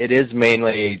it is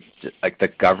mainly like the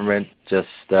government just,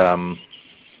 I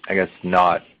guess,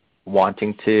 not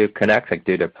wanting to connect, like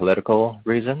due to political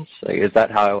reasons. Like, is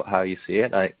that how you see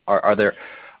it? Are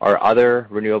other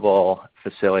renewable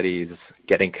facilities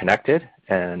getting connected,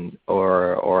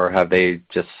 or have they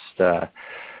just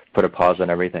put a pause on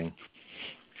everything?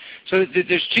 So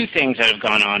there's two things that have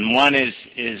gone on. One is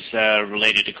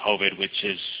related to COVID, which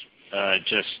is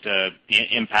just the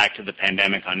impact of the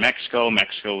pandemic on Mexico.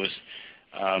 Mexico was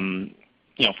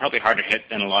probably harder hit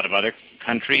than a lot of other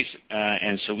countries,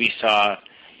 and so we saw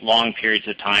long periods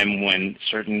of time when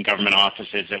certain government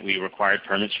offices that we required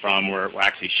permits from were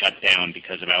actually shut down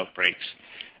because of outbreaks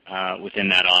within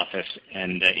that office,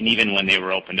 and even when they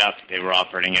were opened up, they were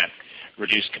operating at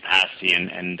reduced capacity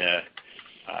and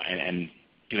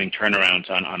doing turnarounds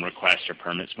on requests or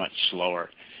permits much slower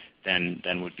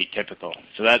than would be typical.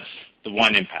 So that's the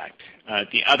one impact.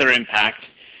 The other impact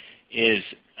is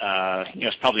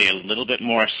it's probably a little bit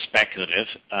more speculative.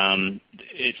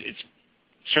 It's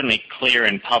certainly clear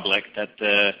in public that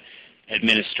the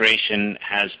administration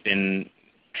has been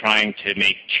trying to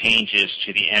make changes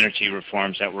to the energy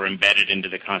reforms that were embedded into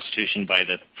the Constitution by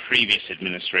the previous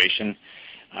administration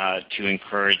to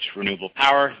encourage renewable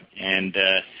power and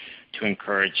to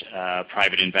encourage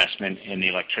private investment in the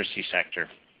electricity sector.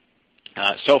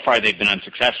 So far, they've been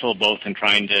unsuccessful, both in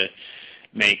trying to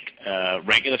make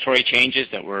regulatory changes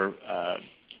that were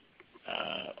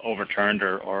overturned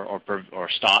or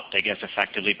stopped, I guess,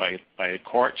 effectively by the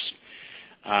courts.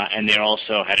 And they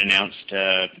also had announced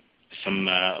some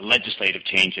legislative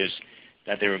changes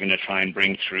that they were going to try and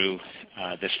bring through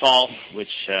this fall,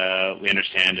 which we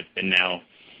understand have been now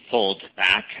pulled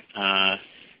back.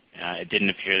 It didn't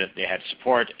appear that they had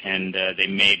support, and they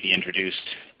may be introduced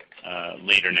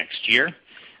later next year.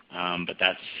 But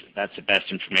that's the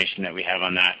best information that we have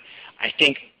on that. I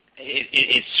think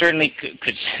it certainly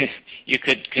could you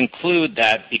could conclude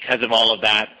that because of all of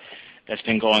that's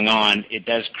been going on, it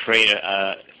does create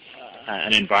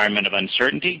an environment of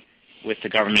uncertainty with the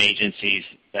government agencies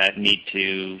that need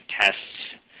to test,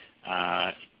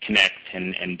 connect,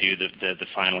 and do the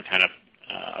final kind of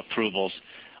approvals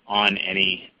on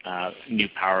any new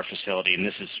power facility. And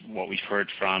this is what we've heard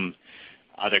from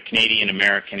other Canadian,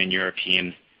 American, and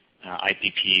European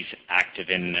IPPs active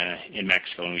in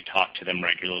Mexico, and we talk to them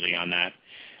regularly on that.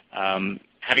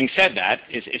 Having said that,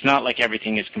 it's not like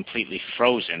everything is completely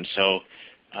frozen. So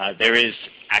there is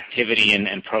activity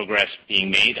and progress being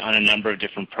made on a number of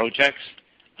different projects.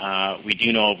 We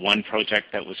do know of one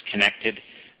project that was connected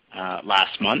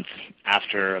last month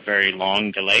after a very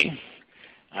long delay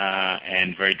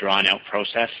and very drawn-out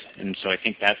process. And so I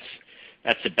think that's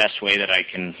the best way that I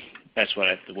can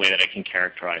the way that I can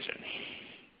characterize it.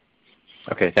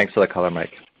 Okay, thanks for the color,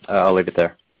 Mike. I'll leave it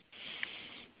there.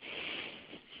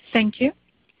 Thank you.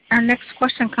 Our next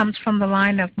question comes from the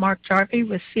line of Mark Jarvi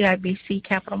with CIBC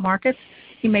Capital Markets.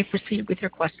 You may proceed with your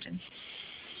question.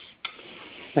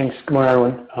 Thanks. Good morning,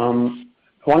 everyone.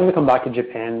 I wanted to come back to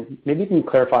Japan. Maybe you can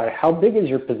clarify, how big is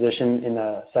your position in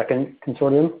the second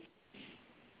consortium?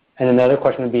 And another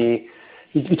question would be,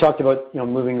 you talked about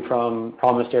moving from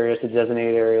promised areas to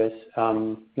designated areas.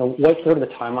 What's sort of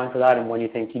the timeline for that, and when you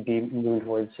think you'd be moving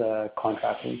towards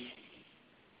contracting?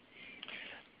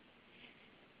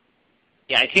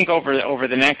 Yeah, I think over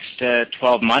the next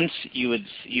 12 months, you would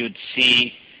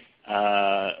see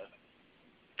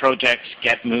projects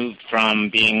get moved from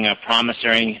being a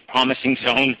promising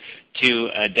zone to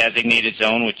a designated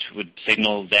zone, which would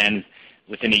signal then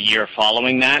within a year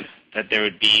following that there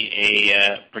would be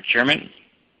a procurement.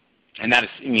 And that is,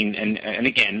 and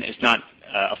again, it's not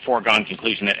a foregone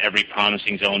conclusion that every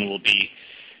promising zone will be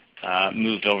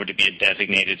moved over to be a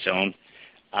designated zone.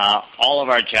 All of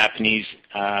our Japanese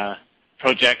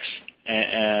projects,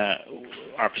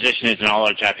 our position is in all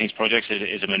our Japanese projects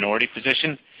is a minority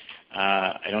position.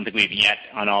 I don't think we've yet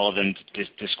on all of them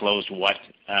disclosed what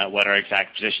our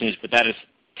exact position is, but that is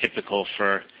typical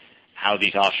for how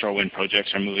these offshore wind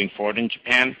projects are moving forward in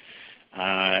Japan,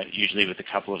 usually with a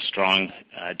couple of strong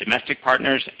domestic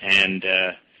partners and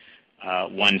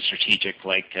one strategic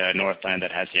like Northland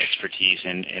that has the expertise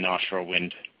in offshore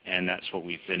wind, and that's what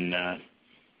we've been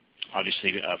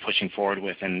obviously pushing forward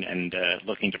with and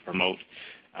looking to promote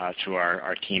through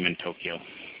our team in Tokyo.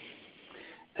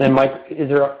 And Mike,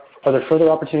 are there further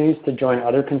opportunities to join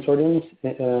other consortiums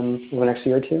in the next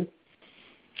year or two?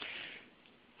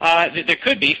 There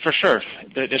could be, for sure.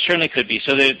 There certainly could be.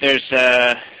 So there's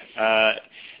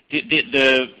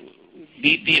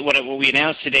what we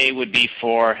announced today would be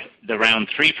for the round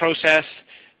 3 process.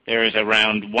 There is a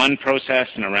round 1 process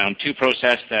and a round 2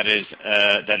 process that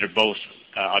are both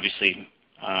obviously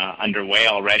underway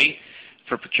already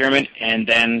for procurement, and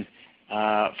then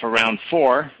for round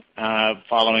 4,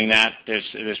 following that,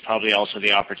 there's probably also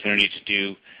the opportunity to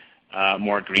do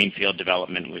more greenfield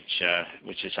development, which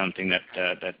is something that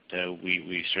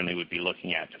we certainly would be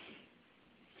looking at.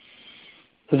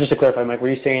 So just to clarify, Mike, were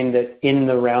you saying that in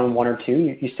the round 1 or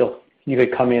 2, you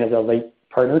could come in as a late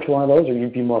partner to one of those, or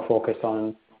you'd be more focused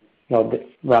on the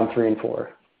round 3 and 4?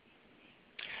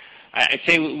 I'd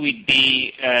say we'd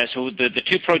be so the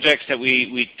 2 projects that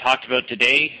we talked about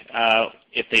today,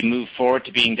 if they move forward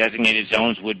to being designated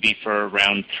zones, would be for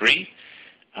round 3.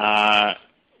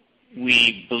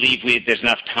 We believe there's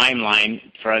enough timeline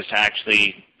for us to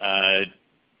actually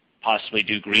possibly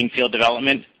do greenfield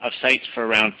development of sites for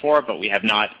round 4, but we have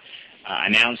not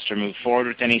announced or moved forward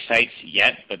with any sites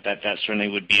yet, but that certainly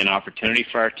would be an opportunity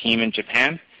for our team in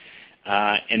Japan.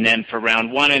 And then for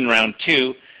round 1 and round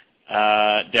 2,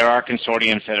 there are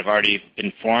consortiums that have already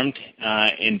been formed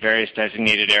in various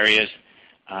designated areas,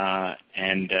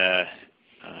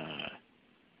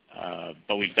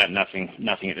 but we've got nothing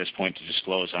at this point to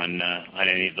disclose on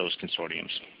any of those consortiums.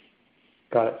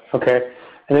 Got it. Okay.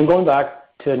 And then going back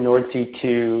to Nordsee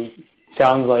 2,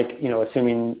 sounds like,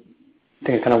 assuming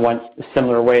things kind of went a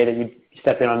similar way, that you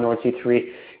step in on Nordsee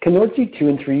 3. Can Nordsee 2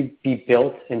 and 3 be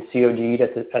built and COD'd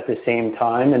at the same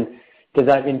time? And does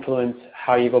that influence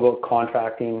how you go about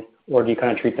contracting, or do you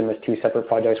kind of treat them as 2 separate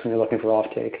projects when you're looking for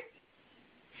offtake?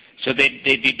 So they'd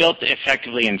be built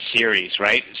effectively in series,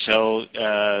 right? So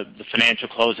the financial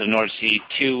close of Nordsee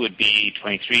 2 would be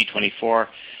 23, 24.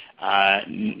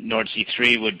 Nordsee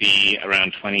 3 would be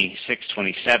around 26,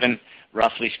 27,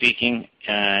 roughly speaking.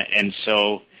 And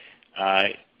so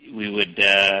we would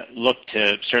look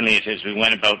to, certainly as we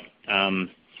went about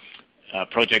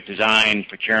project design,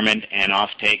 procurement, and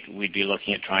offtake, we'd be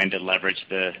looking at trying to leverage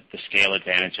the scale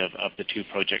advantage of the 2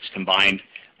 projects combined,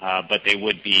 but they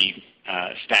would be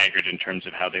staggered in terms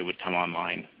of how they would come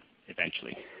online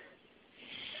eventually.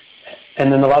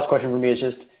 And then the last question for me is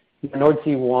just,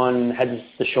 Nordsee 1 has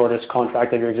the shortest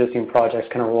contract of your existing projects,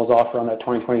 kind of rolls off around that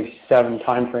 2027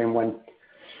 timeframe when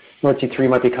Nordsee 3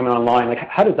 might be coming online. Like,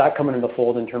 how does that come into the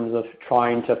fold in terms of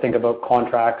trying to think about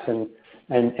contracts and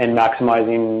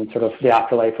maximizing sort of the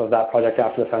afterlife of that project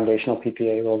after the foundational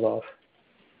PPA rolls off?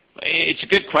 It's a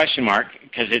good question, Mark,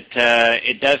 because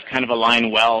it does kind of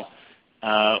align well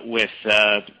with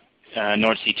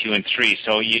Nordsee 2 and 3.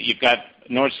 So you've got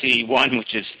Nordsee 1,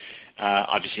 which is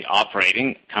obviously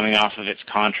operating, coming off of its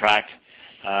contract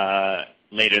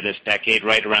later this decade,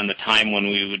 right around the time when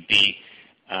we would be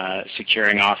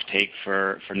securing offtake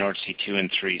for Nordsee 2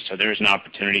 and 3. So there is an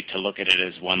opportunity to look at it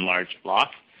as one large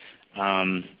block.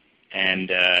 And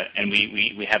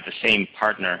we have the same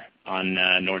partner on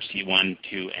Nordsee 1,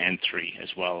 2, and 3 as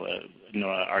well,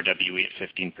 RWE at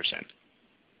 15%.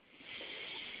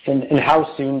 And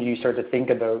how soon do you start to think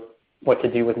about what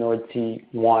to do with Nordsee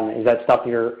 1? Is that stuff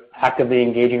you're actively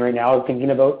engaging right now,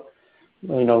 thinking about,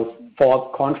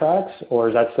 follow-up contracts, or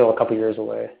is that still a couple of years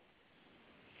away?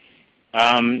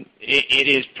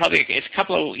 It's a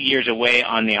couple of years away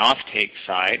on the offtake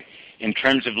side in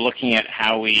terms of looking at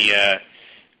how we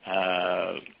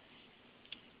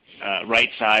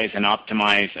right-size and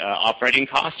optimize operating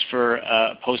costs for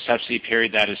a post-subsidy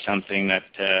period. That is something that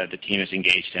the team is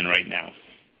engaged in right now.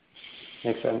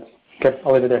 Makes sense. Okay,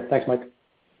 I'll leave it there. Thanks, Mike.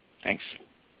 Thanks.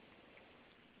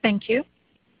 Thank you.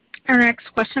 Our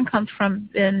next question comes from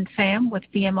Ben Pham with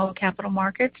BMO Capital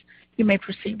Markets. You may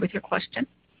proceed with your question.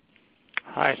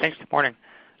 Hi, thanks. Good morning.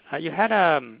 You had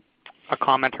a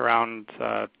comment around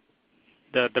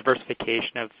the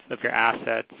diversification of your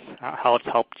assets, how it's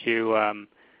helped you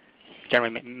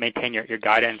generally maintain your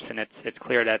guidance, and it's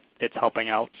clear that it's helping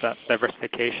out that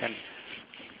diversification.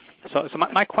 So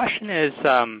my question is,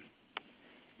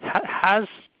 has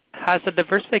the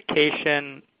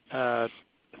diversification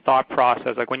thought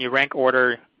process, like when you rank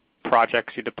order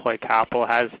projects you deploy capital,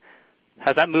 has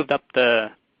that moved up the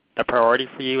priority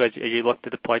for you as you look to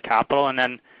deploy capital? And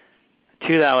then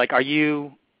to that, like, do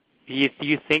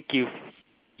you think you've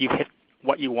hit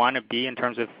what you want to be in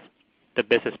terms of the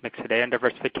business mix today and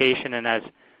diversification, and as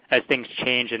things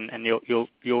change and you'll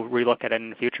relook at it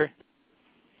in the future?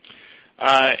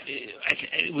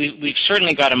 We've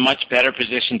certainly got a much better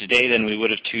position today than we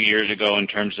would have 2 years ago in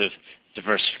terms of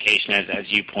diversification,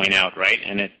 as you point out, right?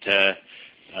 And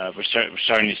we're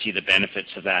starting to see the benefits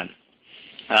of that.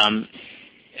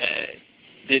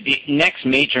 The next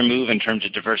major move in terms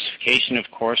of diversification, of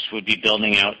course, would be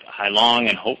building out Hai Long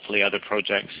and hopefully other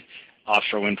projects,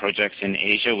 offshore wind projects in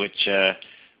Asia, which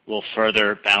will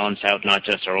further balance out not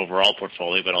just our overall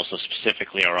portfolio, but also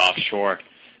specifically our offshore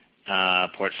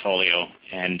portfolio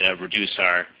and reduce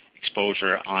our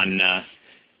exposure on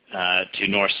to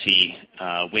North Sea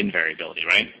wind variability,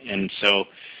 right? And so,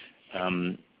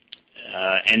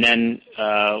 and then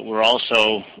we're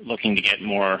also looking to get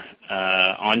more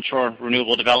onshore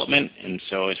renewable development. And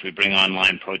so as we bring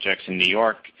online projects in New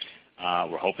York,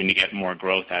 we're hoping to get more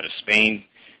growth out of Spain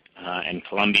and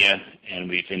Colombia. And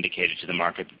we've indicated to the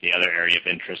market that the other area of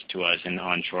interest to us in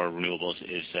onshore renewables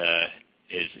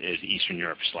is Eastern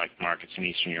Europe, select markets in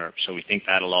Eastern Europe. So we think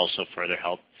that'll also further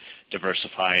help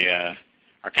diversify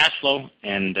our cash flow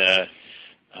and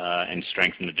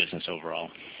strengthen the business overall.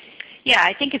 Yeah,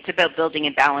 I think it's about building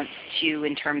a balance too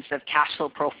in terms of cash flow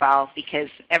profile, because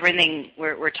everything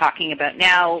we're talking about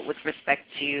now with respect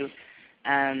to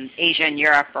Asia and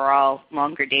Europe are all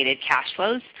longer dated cash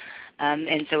flows.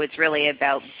 And so it's really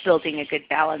about building a good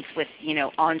balance with,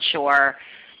 onshore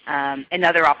and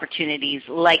other opportunities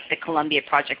like the Colombia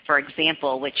project, for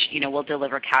example, which, will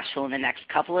deliver cash flow in the next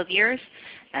couple of years.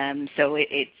 So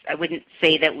I wouldn't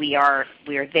say that we are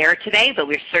there today, but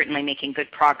we're certainly making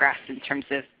good progress in terms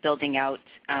of building out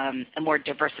a more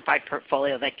diversified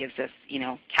portfolio that gives us,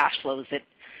 cash flows that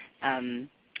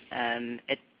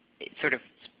sort of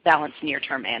balance near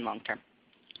term and long term.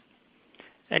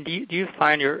 And do you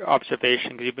find your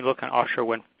observation, because you've been looking at offshore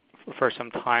wind for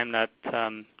some time, that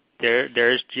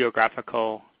there is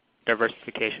geographical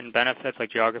diversification benefits, like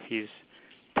geographies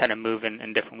tend to move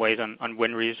in different ways on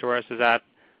wind resource? Is that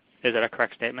a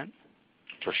correct statement?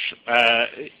 For sure.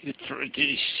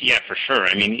 Yeah, for sure.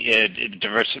 I mean,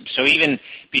 so even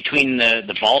between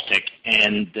the Baltic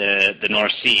and the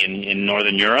North Sea in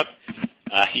Northern Europe,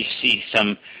 you see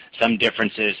some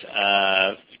differences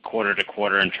quarter to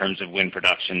quarter in terms of wind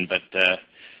production,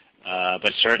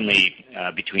 but certainly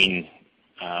between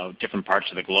different parts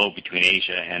of the globe, between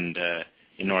Asia and the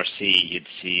North Sea, you'd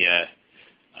see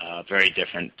very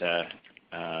different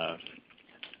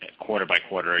quarter by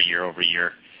quarter, year over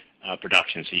year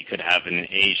production. So you could have in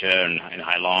Asia and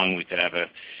Hai Long, we could have a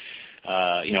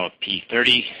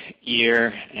P30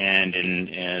 year, and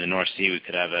in the North Sea we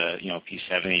could have a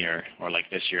P70 or like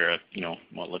this year,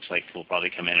 what looks like we'll probably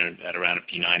come in at around a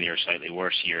P90 or slightly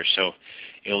worse year. So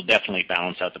it'll definitely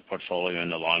balance out the portfolio in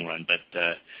the long run.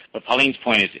 But Pauline's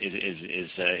point is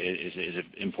an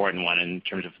important one in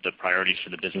terms of the priorities for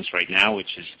the business right now,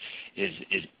 which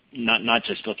is not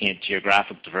just looking at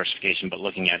geographic diversification, but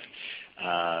looking at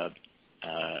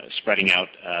spreading out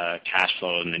cash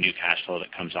flow and the new cash flow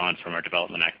that comes on from our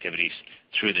development activities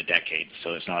through the decade,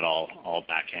 so it's not all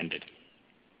back-ended.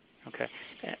 Okay.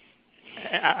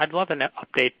 I'd love an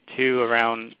update, too,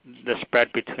 around the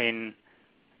spread between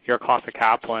your cost of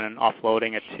capital and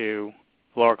offloading it to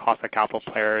lower cost of capital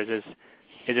players. Is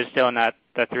it still in that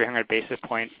 300 basis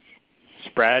point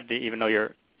spread, even though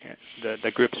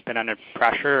the group's been under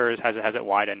pressure, or has it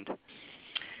widened?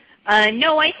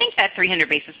 No, I think that 300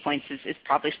 basis points is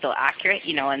probably still accurate.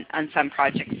 On some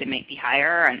projects it may be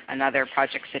higher, on other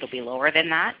projects it'll be lower than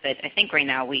that. But I think right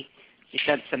now we've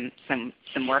done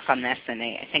some work on this, and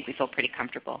I think we feel pretty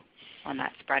comfortable on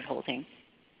that spread holding.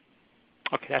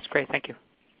 Okay, that's great. Thank you.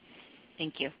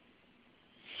 Thank you.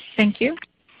 Thank you.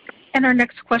 And our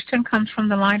next question comes from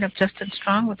the line of Justin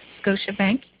Strong with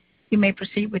Scotiabank. You may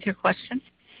proceed with your question.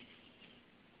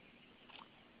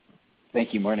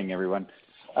 Thank you. Morning, everyone.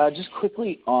 Just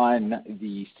quickly on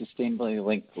the sustainability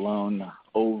linked loan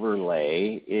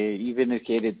overlay, you've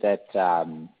indicated that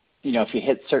if you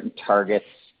hit certain targets,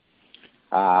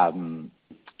 there'll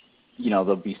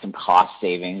be some cost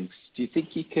savings. Do you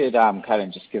think you could kind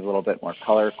of just give a little bit more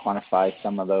color, quantify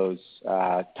some of those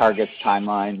targets,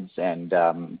 timelines,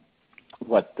 and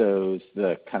what the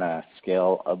kind of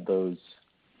scale of those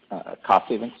cost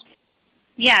savings?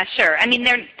 Yeah, sure. I mean,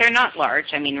 they're not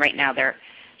large. I mean, right now they're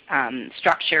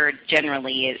structured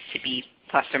generally is to be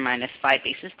plus or minus 5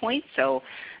 basis points. So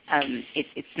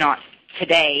it's not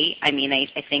today. I mean, I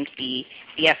think the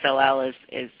SLL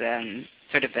is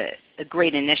sort of a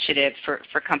great initiative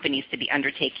for companies to be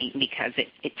undertaking because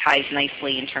it ties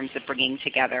nicely in terms of bringing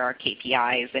together our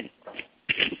KPIs and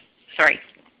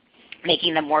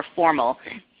making them more formal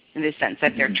in the sense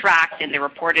that they're tracked and they're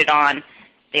reported on,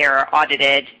 they're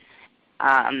audited,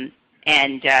 and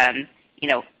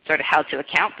sort of how to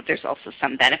account, but there's also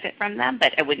some benefit from them,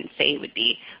 but I wouldn't say it would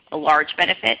be a large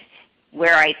benefit.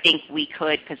 Where I think we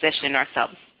could position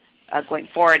ourselves going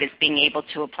forward is being able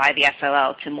to apply the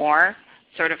SLL to more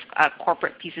sort of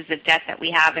corporate pieces of debt that we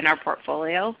have in our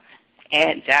portfolio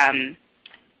and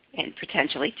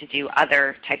potentially to do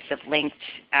other types of linked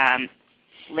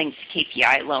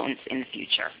KPI loans in the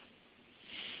future.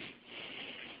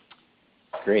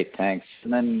 Great, thanks.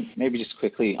 And then maybe just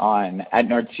quickly at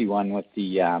Nordsee One with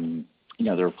the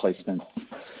the replacement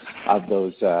of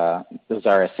those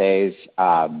RSAs.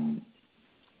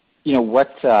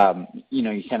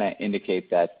 You kind of indicate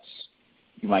that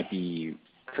you might be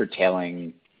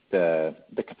curtailing the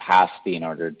capacity in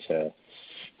order to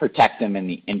protect them in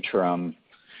the interim.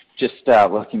 Just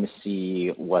looking to see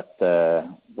what the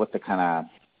kind of,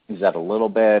 is that a little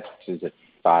bit? Is it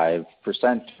 5%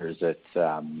 or is it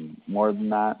more than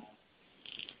that?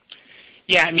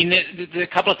 Yeah, I mean, the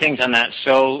couple of things on that.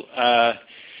 So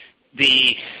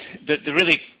the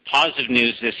really positive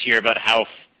news this year about how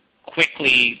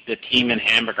quickly our team in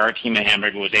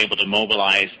Hamburg was able to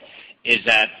mobilize is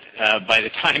that by the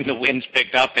time the winds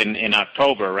picked up in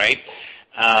October, right,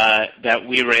 that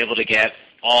we were able to get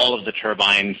all of the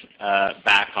turbines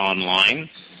back online.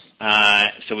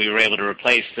 So we were able to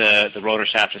replace the rotor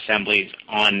shaft assemblies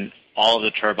on all of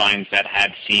the turbines that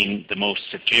had seen the most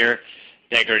severe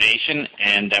degradation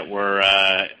and that were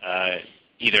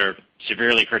either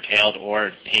severely curtailed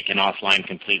or taken offline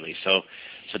completely. So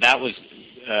that was,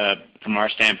 from our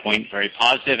standpoint, very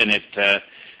positive, and it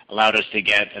allowed us to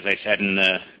get, as I said in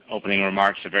the opening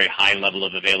remarks, a very high level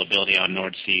of availability on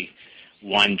Nordsee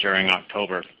One during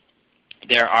October.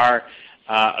 There are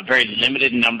a very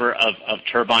limited number of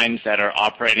turbines that are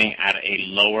operating at a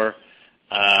lower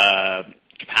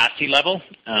capacity level.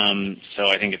 So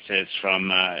I think it's from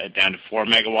down to 4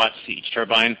 megawatts each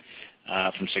turbine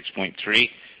from 6.3.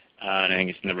 And I think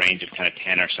it's in the range of kind of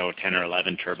 10 or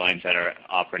 11 turbines that are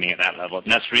operating at that level.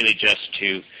 And that's really just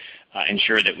to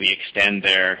ensure that we extend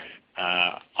their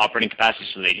operating capacity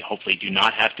so they hopefully do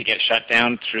not have to get shut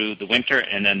down through the winter.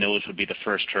 And then those would be the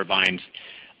first turbines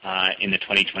in the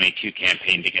 2022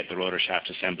 campaign to get the rotor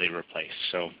shaft assembly replaced.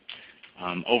 So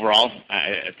overall,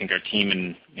 I think our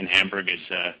team in Hamburg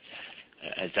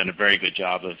has done a very good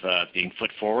job of being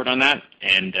foot forward on that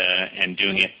and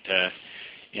doing it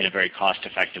in a very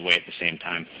cost-effective way at the same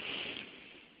time.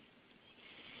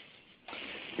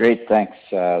 Great, thanks.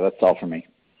 That's all for me.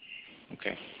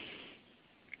 Okay.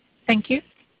 Thank you.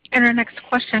 And our next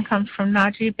question comes from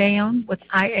Naji Bayon with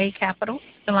IA Capital.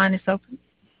 The line is open.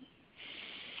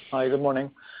 Hi, good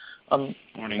morning.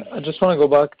 Morning. I just want to go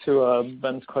back to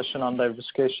Ben's question on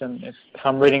diversification. If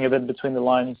I'm reading a bit between the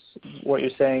lines, what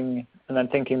you're saying, and then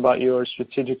thinking about your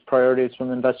strategic priorities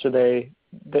from Investor Day,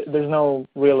 there's no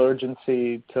real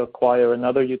urgency to acquire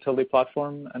another utility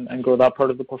platform and grow that part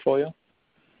of the portfolio?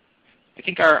 I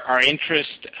think our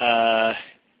interest, I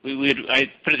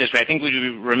put it this way, I think we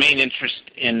would remain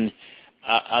interested in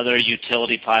other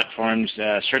utility platforms,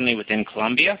 certainly within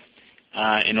Colombia,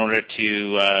 in order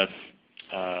to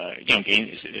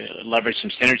leverage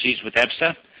some synergies with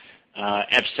EBSA.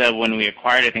 EBSA, when we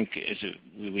acquired, I think, as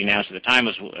we announced at the time,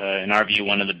 was, in our view,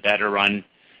 one of the better run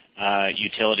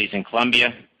utilities in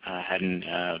Colombia, had an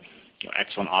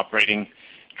excellent operating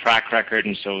track record,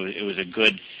 and so it was a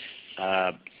good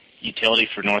utility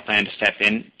for Northland to step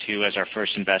into as our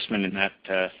first investment in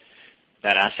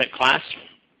that asset class.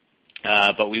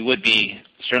 But we would be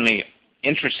certainly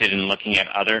interested in looking at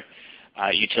other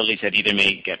utilities that either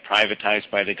may get privatized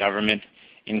by the government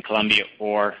in Colombia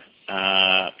or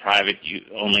privately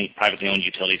owned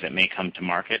utilities that may come to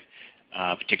market,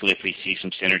 particularly if we see some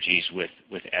synergies with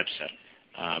EBSA.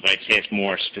 But I'd say it's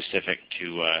more specific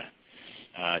to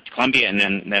Colombia, and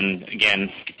then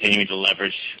again continuing to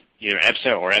leverage either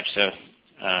EBSA or EBSA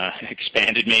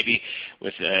expanded maybe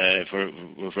with if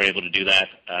we're able to do that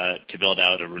to build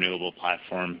out a renewable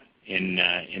platform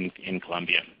in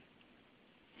Colombia.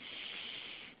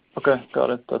 Okay, got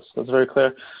it. That's very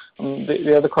clear.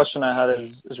 The other question I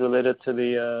had is related to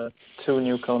the two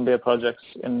new Colombia projects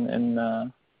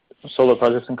in solar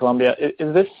projects in Colombia.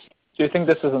 Do you think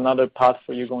this is another path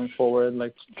for you going forward,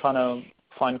 like trying to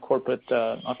find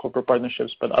not corporate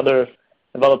partnerships, but other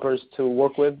developers to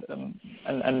work with,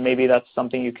 and maybe that's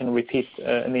something you can repeat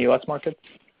in the U.S. market?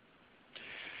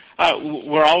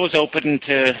 We're always open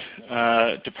to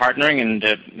partnering, and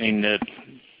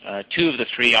two of the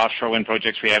three offshore wind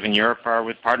projects we have in Europe are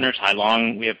with partners. Hai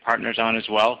Long we have partners on as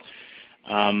well.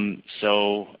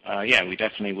 We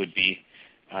definitely would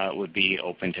be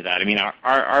open to that. I mean,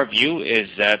 our view is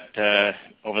that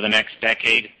over the next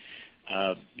decade,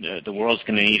 the world's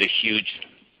going to need a huge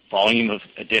volume of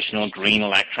additional green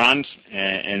electrons,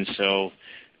 and so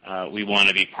we want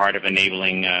to be part of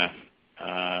enabling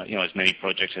as many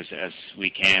projects as we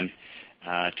can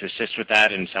to assist with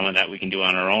that, and some of that we can do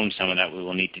on our own, some of that we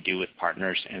will need to do with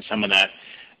partners, and some of that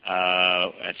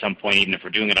at some point, even if we're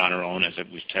doing it on our own, as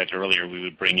we said earlier, we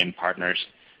would bring in partners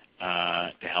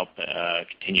to help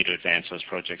continue to advance those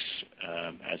projects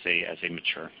as they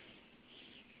mature.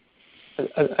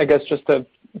 I guess just to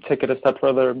take it a step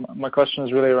further, my question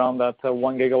is really around that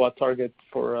 1 gigawatt target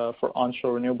for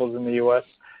onshore renewables in the U.S.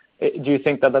 Do you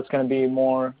think that that's going to be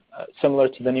more similar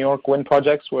to the New York wind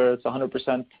projects, where it's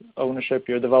 100% ownership,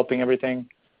 you're developing everything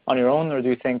on your own, or do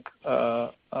you think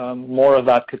more of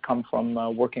that could come from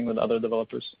working with other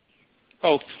developers?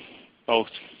 Both. I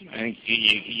think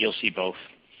you'll see both.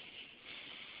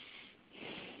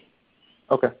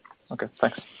 Okay,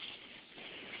 thanks.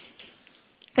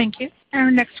 Thank you.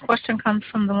 Our next question comes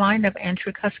from the line of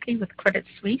Andrew Kuske with Credit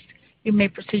Suisse. You may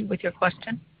proceed with your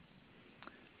question.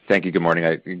 Thank you. Good morning.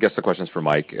 I guess the question is for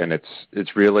Mike, and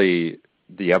it's really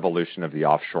the evolution of the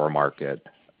offshore market.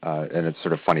 And it's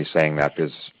sort of funny saying that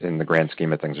because in the grand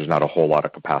scheme of things, there's not a whole lot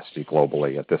of capacity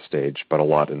globally at this stage, but a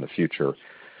lot in the future.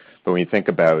 But when you think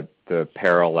about the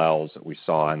parallels that we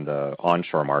saw in the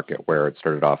onshore market, where it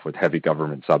started off with heavy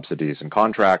government subsidies and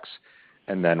contracts,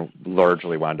 and then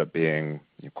largely wound up being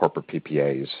corporate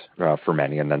PPAs for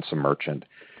many, and then some merchant.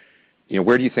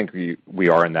 Where do you think we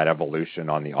are in that evolution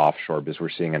on the offshore? Because we're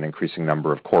seeing an increasing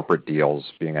number of corporate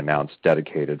deals being announced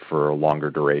dedicated for a longer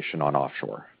duration on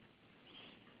offshore.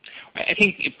 I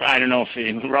think, I don't know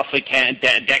if roughly a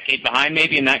decade behind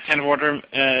maybe in that kind of order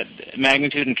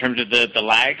magnitude in terms of the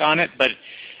lag on it, but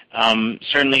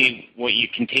certainly what you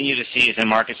continue to see is in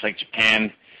markets like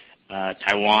Japan,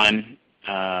 Taiwan,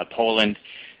 Poland,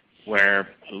 where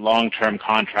long-term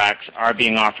contracts are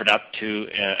being offered up to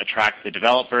attract the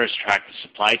developers, attract the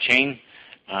supply chain,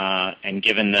 and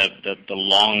given the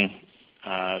long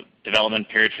development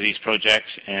period for these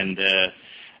projects and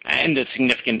the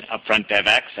significant upfront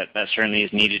DevEx that certainly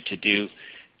is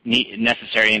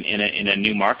necessary in a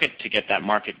new market to get that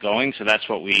market going. So that's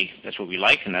what we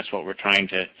like, and that's what we're trying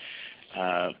to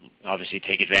obviously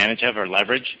take advantage of or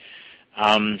leverage.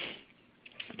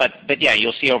 But yeah,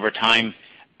 you'll see over time,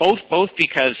 both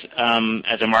because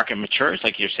as a market matures,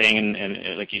 like you're saying,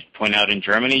 and like you point out in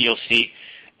Germany, you'll see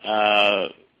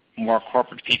more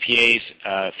corporate PPAs,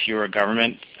 fewer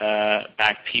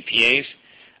government-backed PPAs.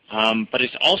 But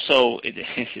it's also,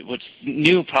 what's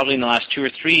new probably in the last 2 or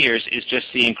 3 years is just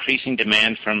the increasing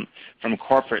demand from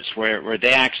corporates where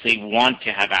they actually want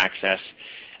to have access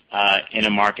in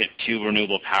a market to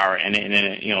renewable power. And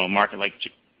in a market like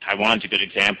Taiwan's a good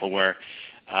example where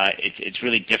it's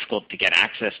really difficult to get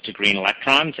access to green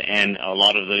electrons, and a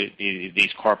lot of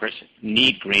these corporates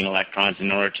need green electrons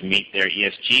in order to meet their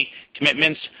ESG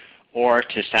commitments or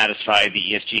to satisfy the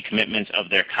ESG commitments of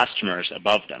their customers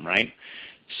above them, right?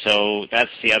 So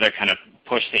that's the other kind of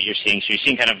push that you're seeing. So you're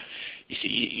seeing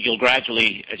you'll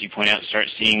gradually, as you point out, start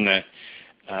seeing as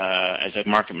the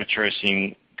market matures,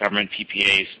 seeing government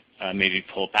PPAs maybe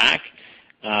pull back.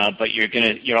 But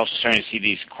you're also starting to see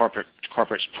these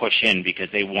corporates push in because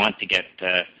they want to get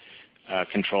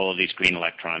control of these green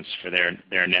electrons for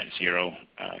their net zero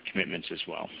commitments as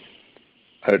well.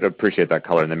 I'd appreciate that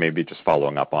color. And then maybe just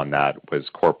following up on that, was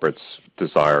corporates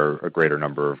desire a greater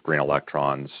number of green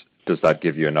electrons? Does that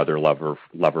give you another lever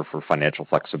for financial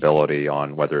flexibility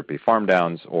on whether it be farm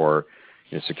downs or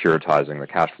securitizing the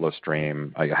cash flow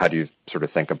stream? How do you sort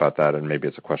of think about that? And maybe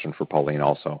it's a question for Pauline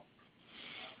also.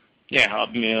 Yeah, I'll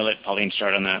let Pauline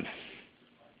start on that.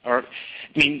 Or,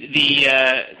 I mean,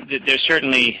 there's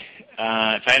certainly,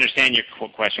 if I understand your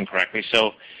question correctly,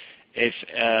 so if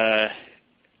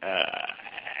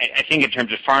I think in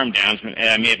terms of farm downs,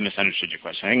 I may have misunderstood your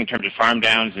question. I think in terms of farm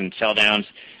downs and sell downs,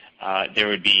 there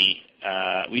would be,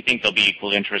 we think there'll be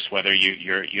equal interest whether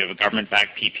you have a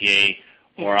government-backed PPA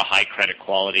or a high credit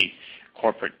quality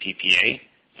corporate PPA.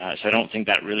 So I don't think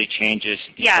that really changes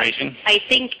the equation. I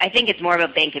think it's more of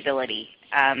a bankability.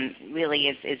 Really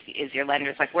is your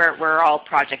lenders. Like we're all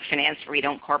project finance, we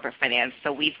don't corporate finance.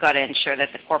 So we've got to ensure that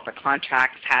the corporate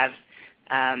contracts have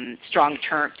strong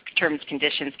terms,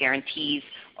 conditions, guarantees,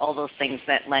 all those things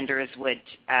that lenders would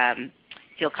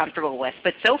feel comfortable with.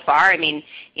 But so far, I mean,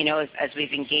 as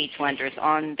we've engaged lenders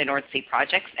on the North Sea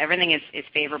projects, everything is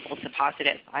favorable to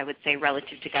positive, I would say,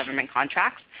 relative to government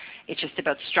contracts. It's just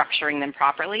about structuring them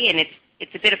properly, and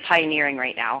it's a bit of pioneering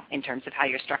right now in terms of how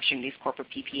you're structuring these corporate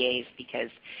PPAs, because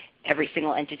every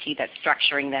single entity that's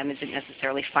structuring them isn't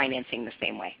necessarily financing the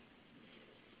same way.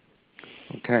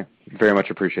 Okay. Very much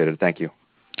appreciated. Thank you.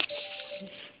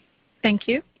 Thank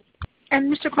you.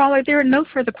 And Mr. Crawley, there are no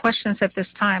further questions at this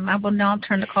time. I will now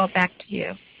turn the call back to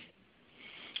you.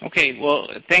 Okay. Well,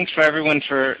 thanks to everyone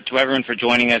for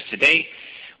joining us today.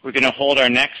 We're going to hold our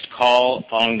next call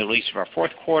following the release of our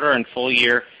fourth quarter and full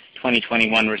year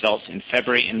 2021 results in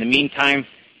February. In the meantime,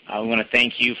 we want to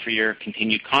thank you for your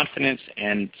continued confidence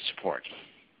and support.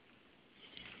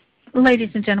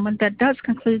 Ladies and gentlemen, that does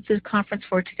conclude this conference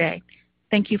for today.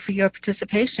 Thank you for your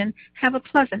participation. Have a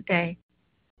pleasant day.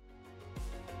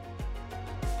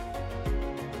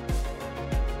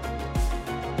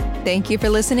 Thank you for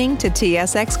listening to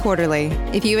TSX Quarterly.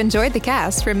 If you enjoyed the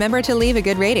cast, remember to leave a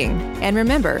good rating. And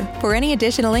remember, for any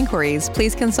additional inquiries,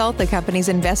 please consult the company's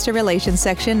investor relations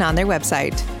section on their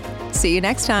website. See you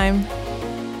next time.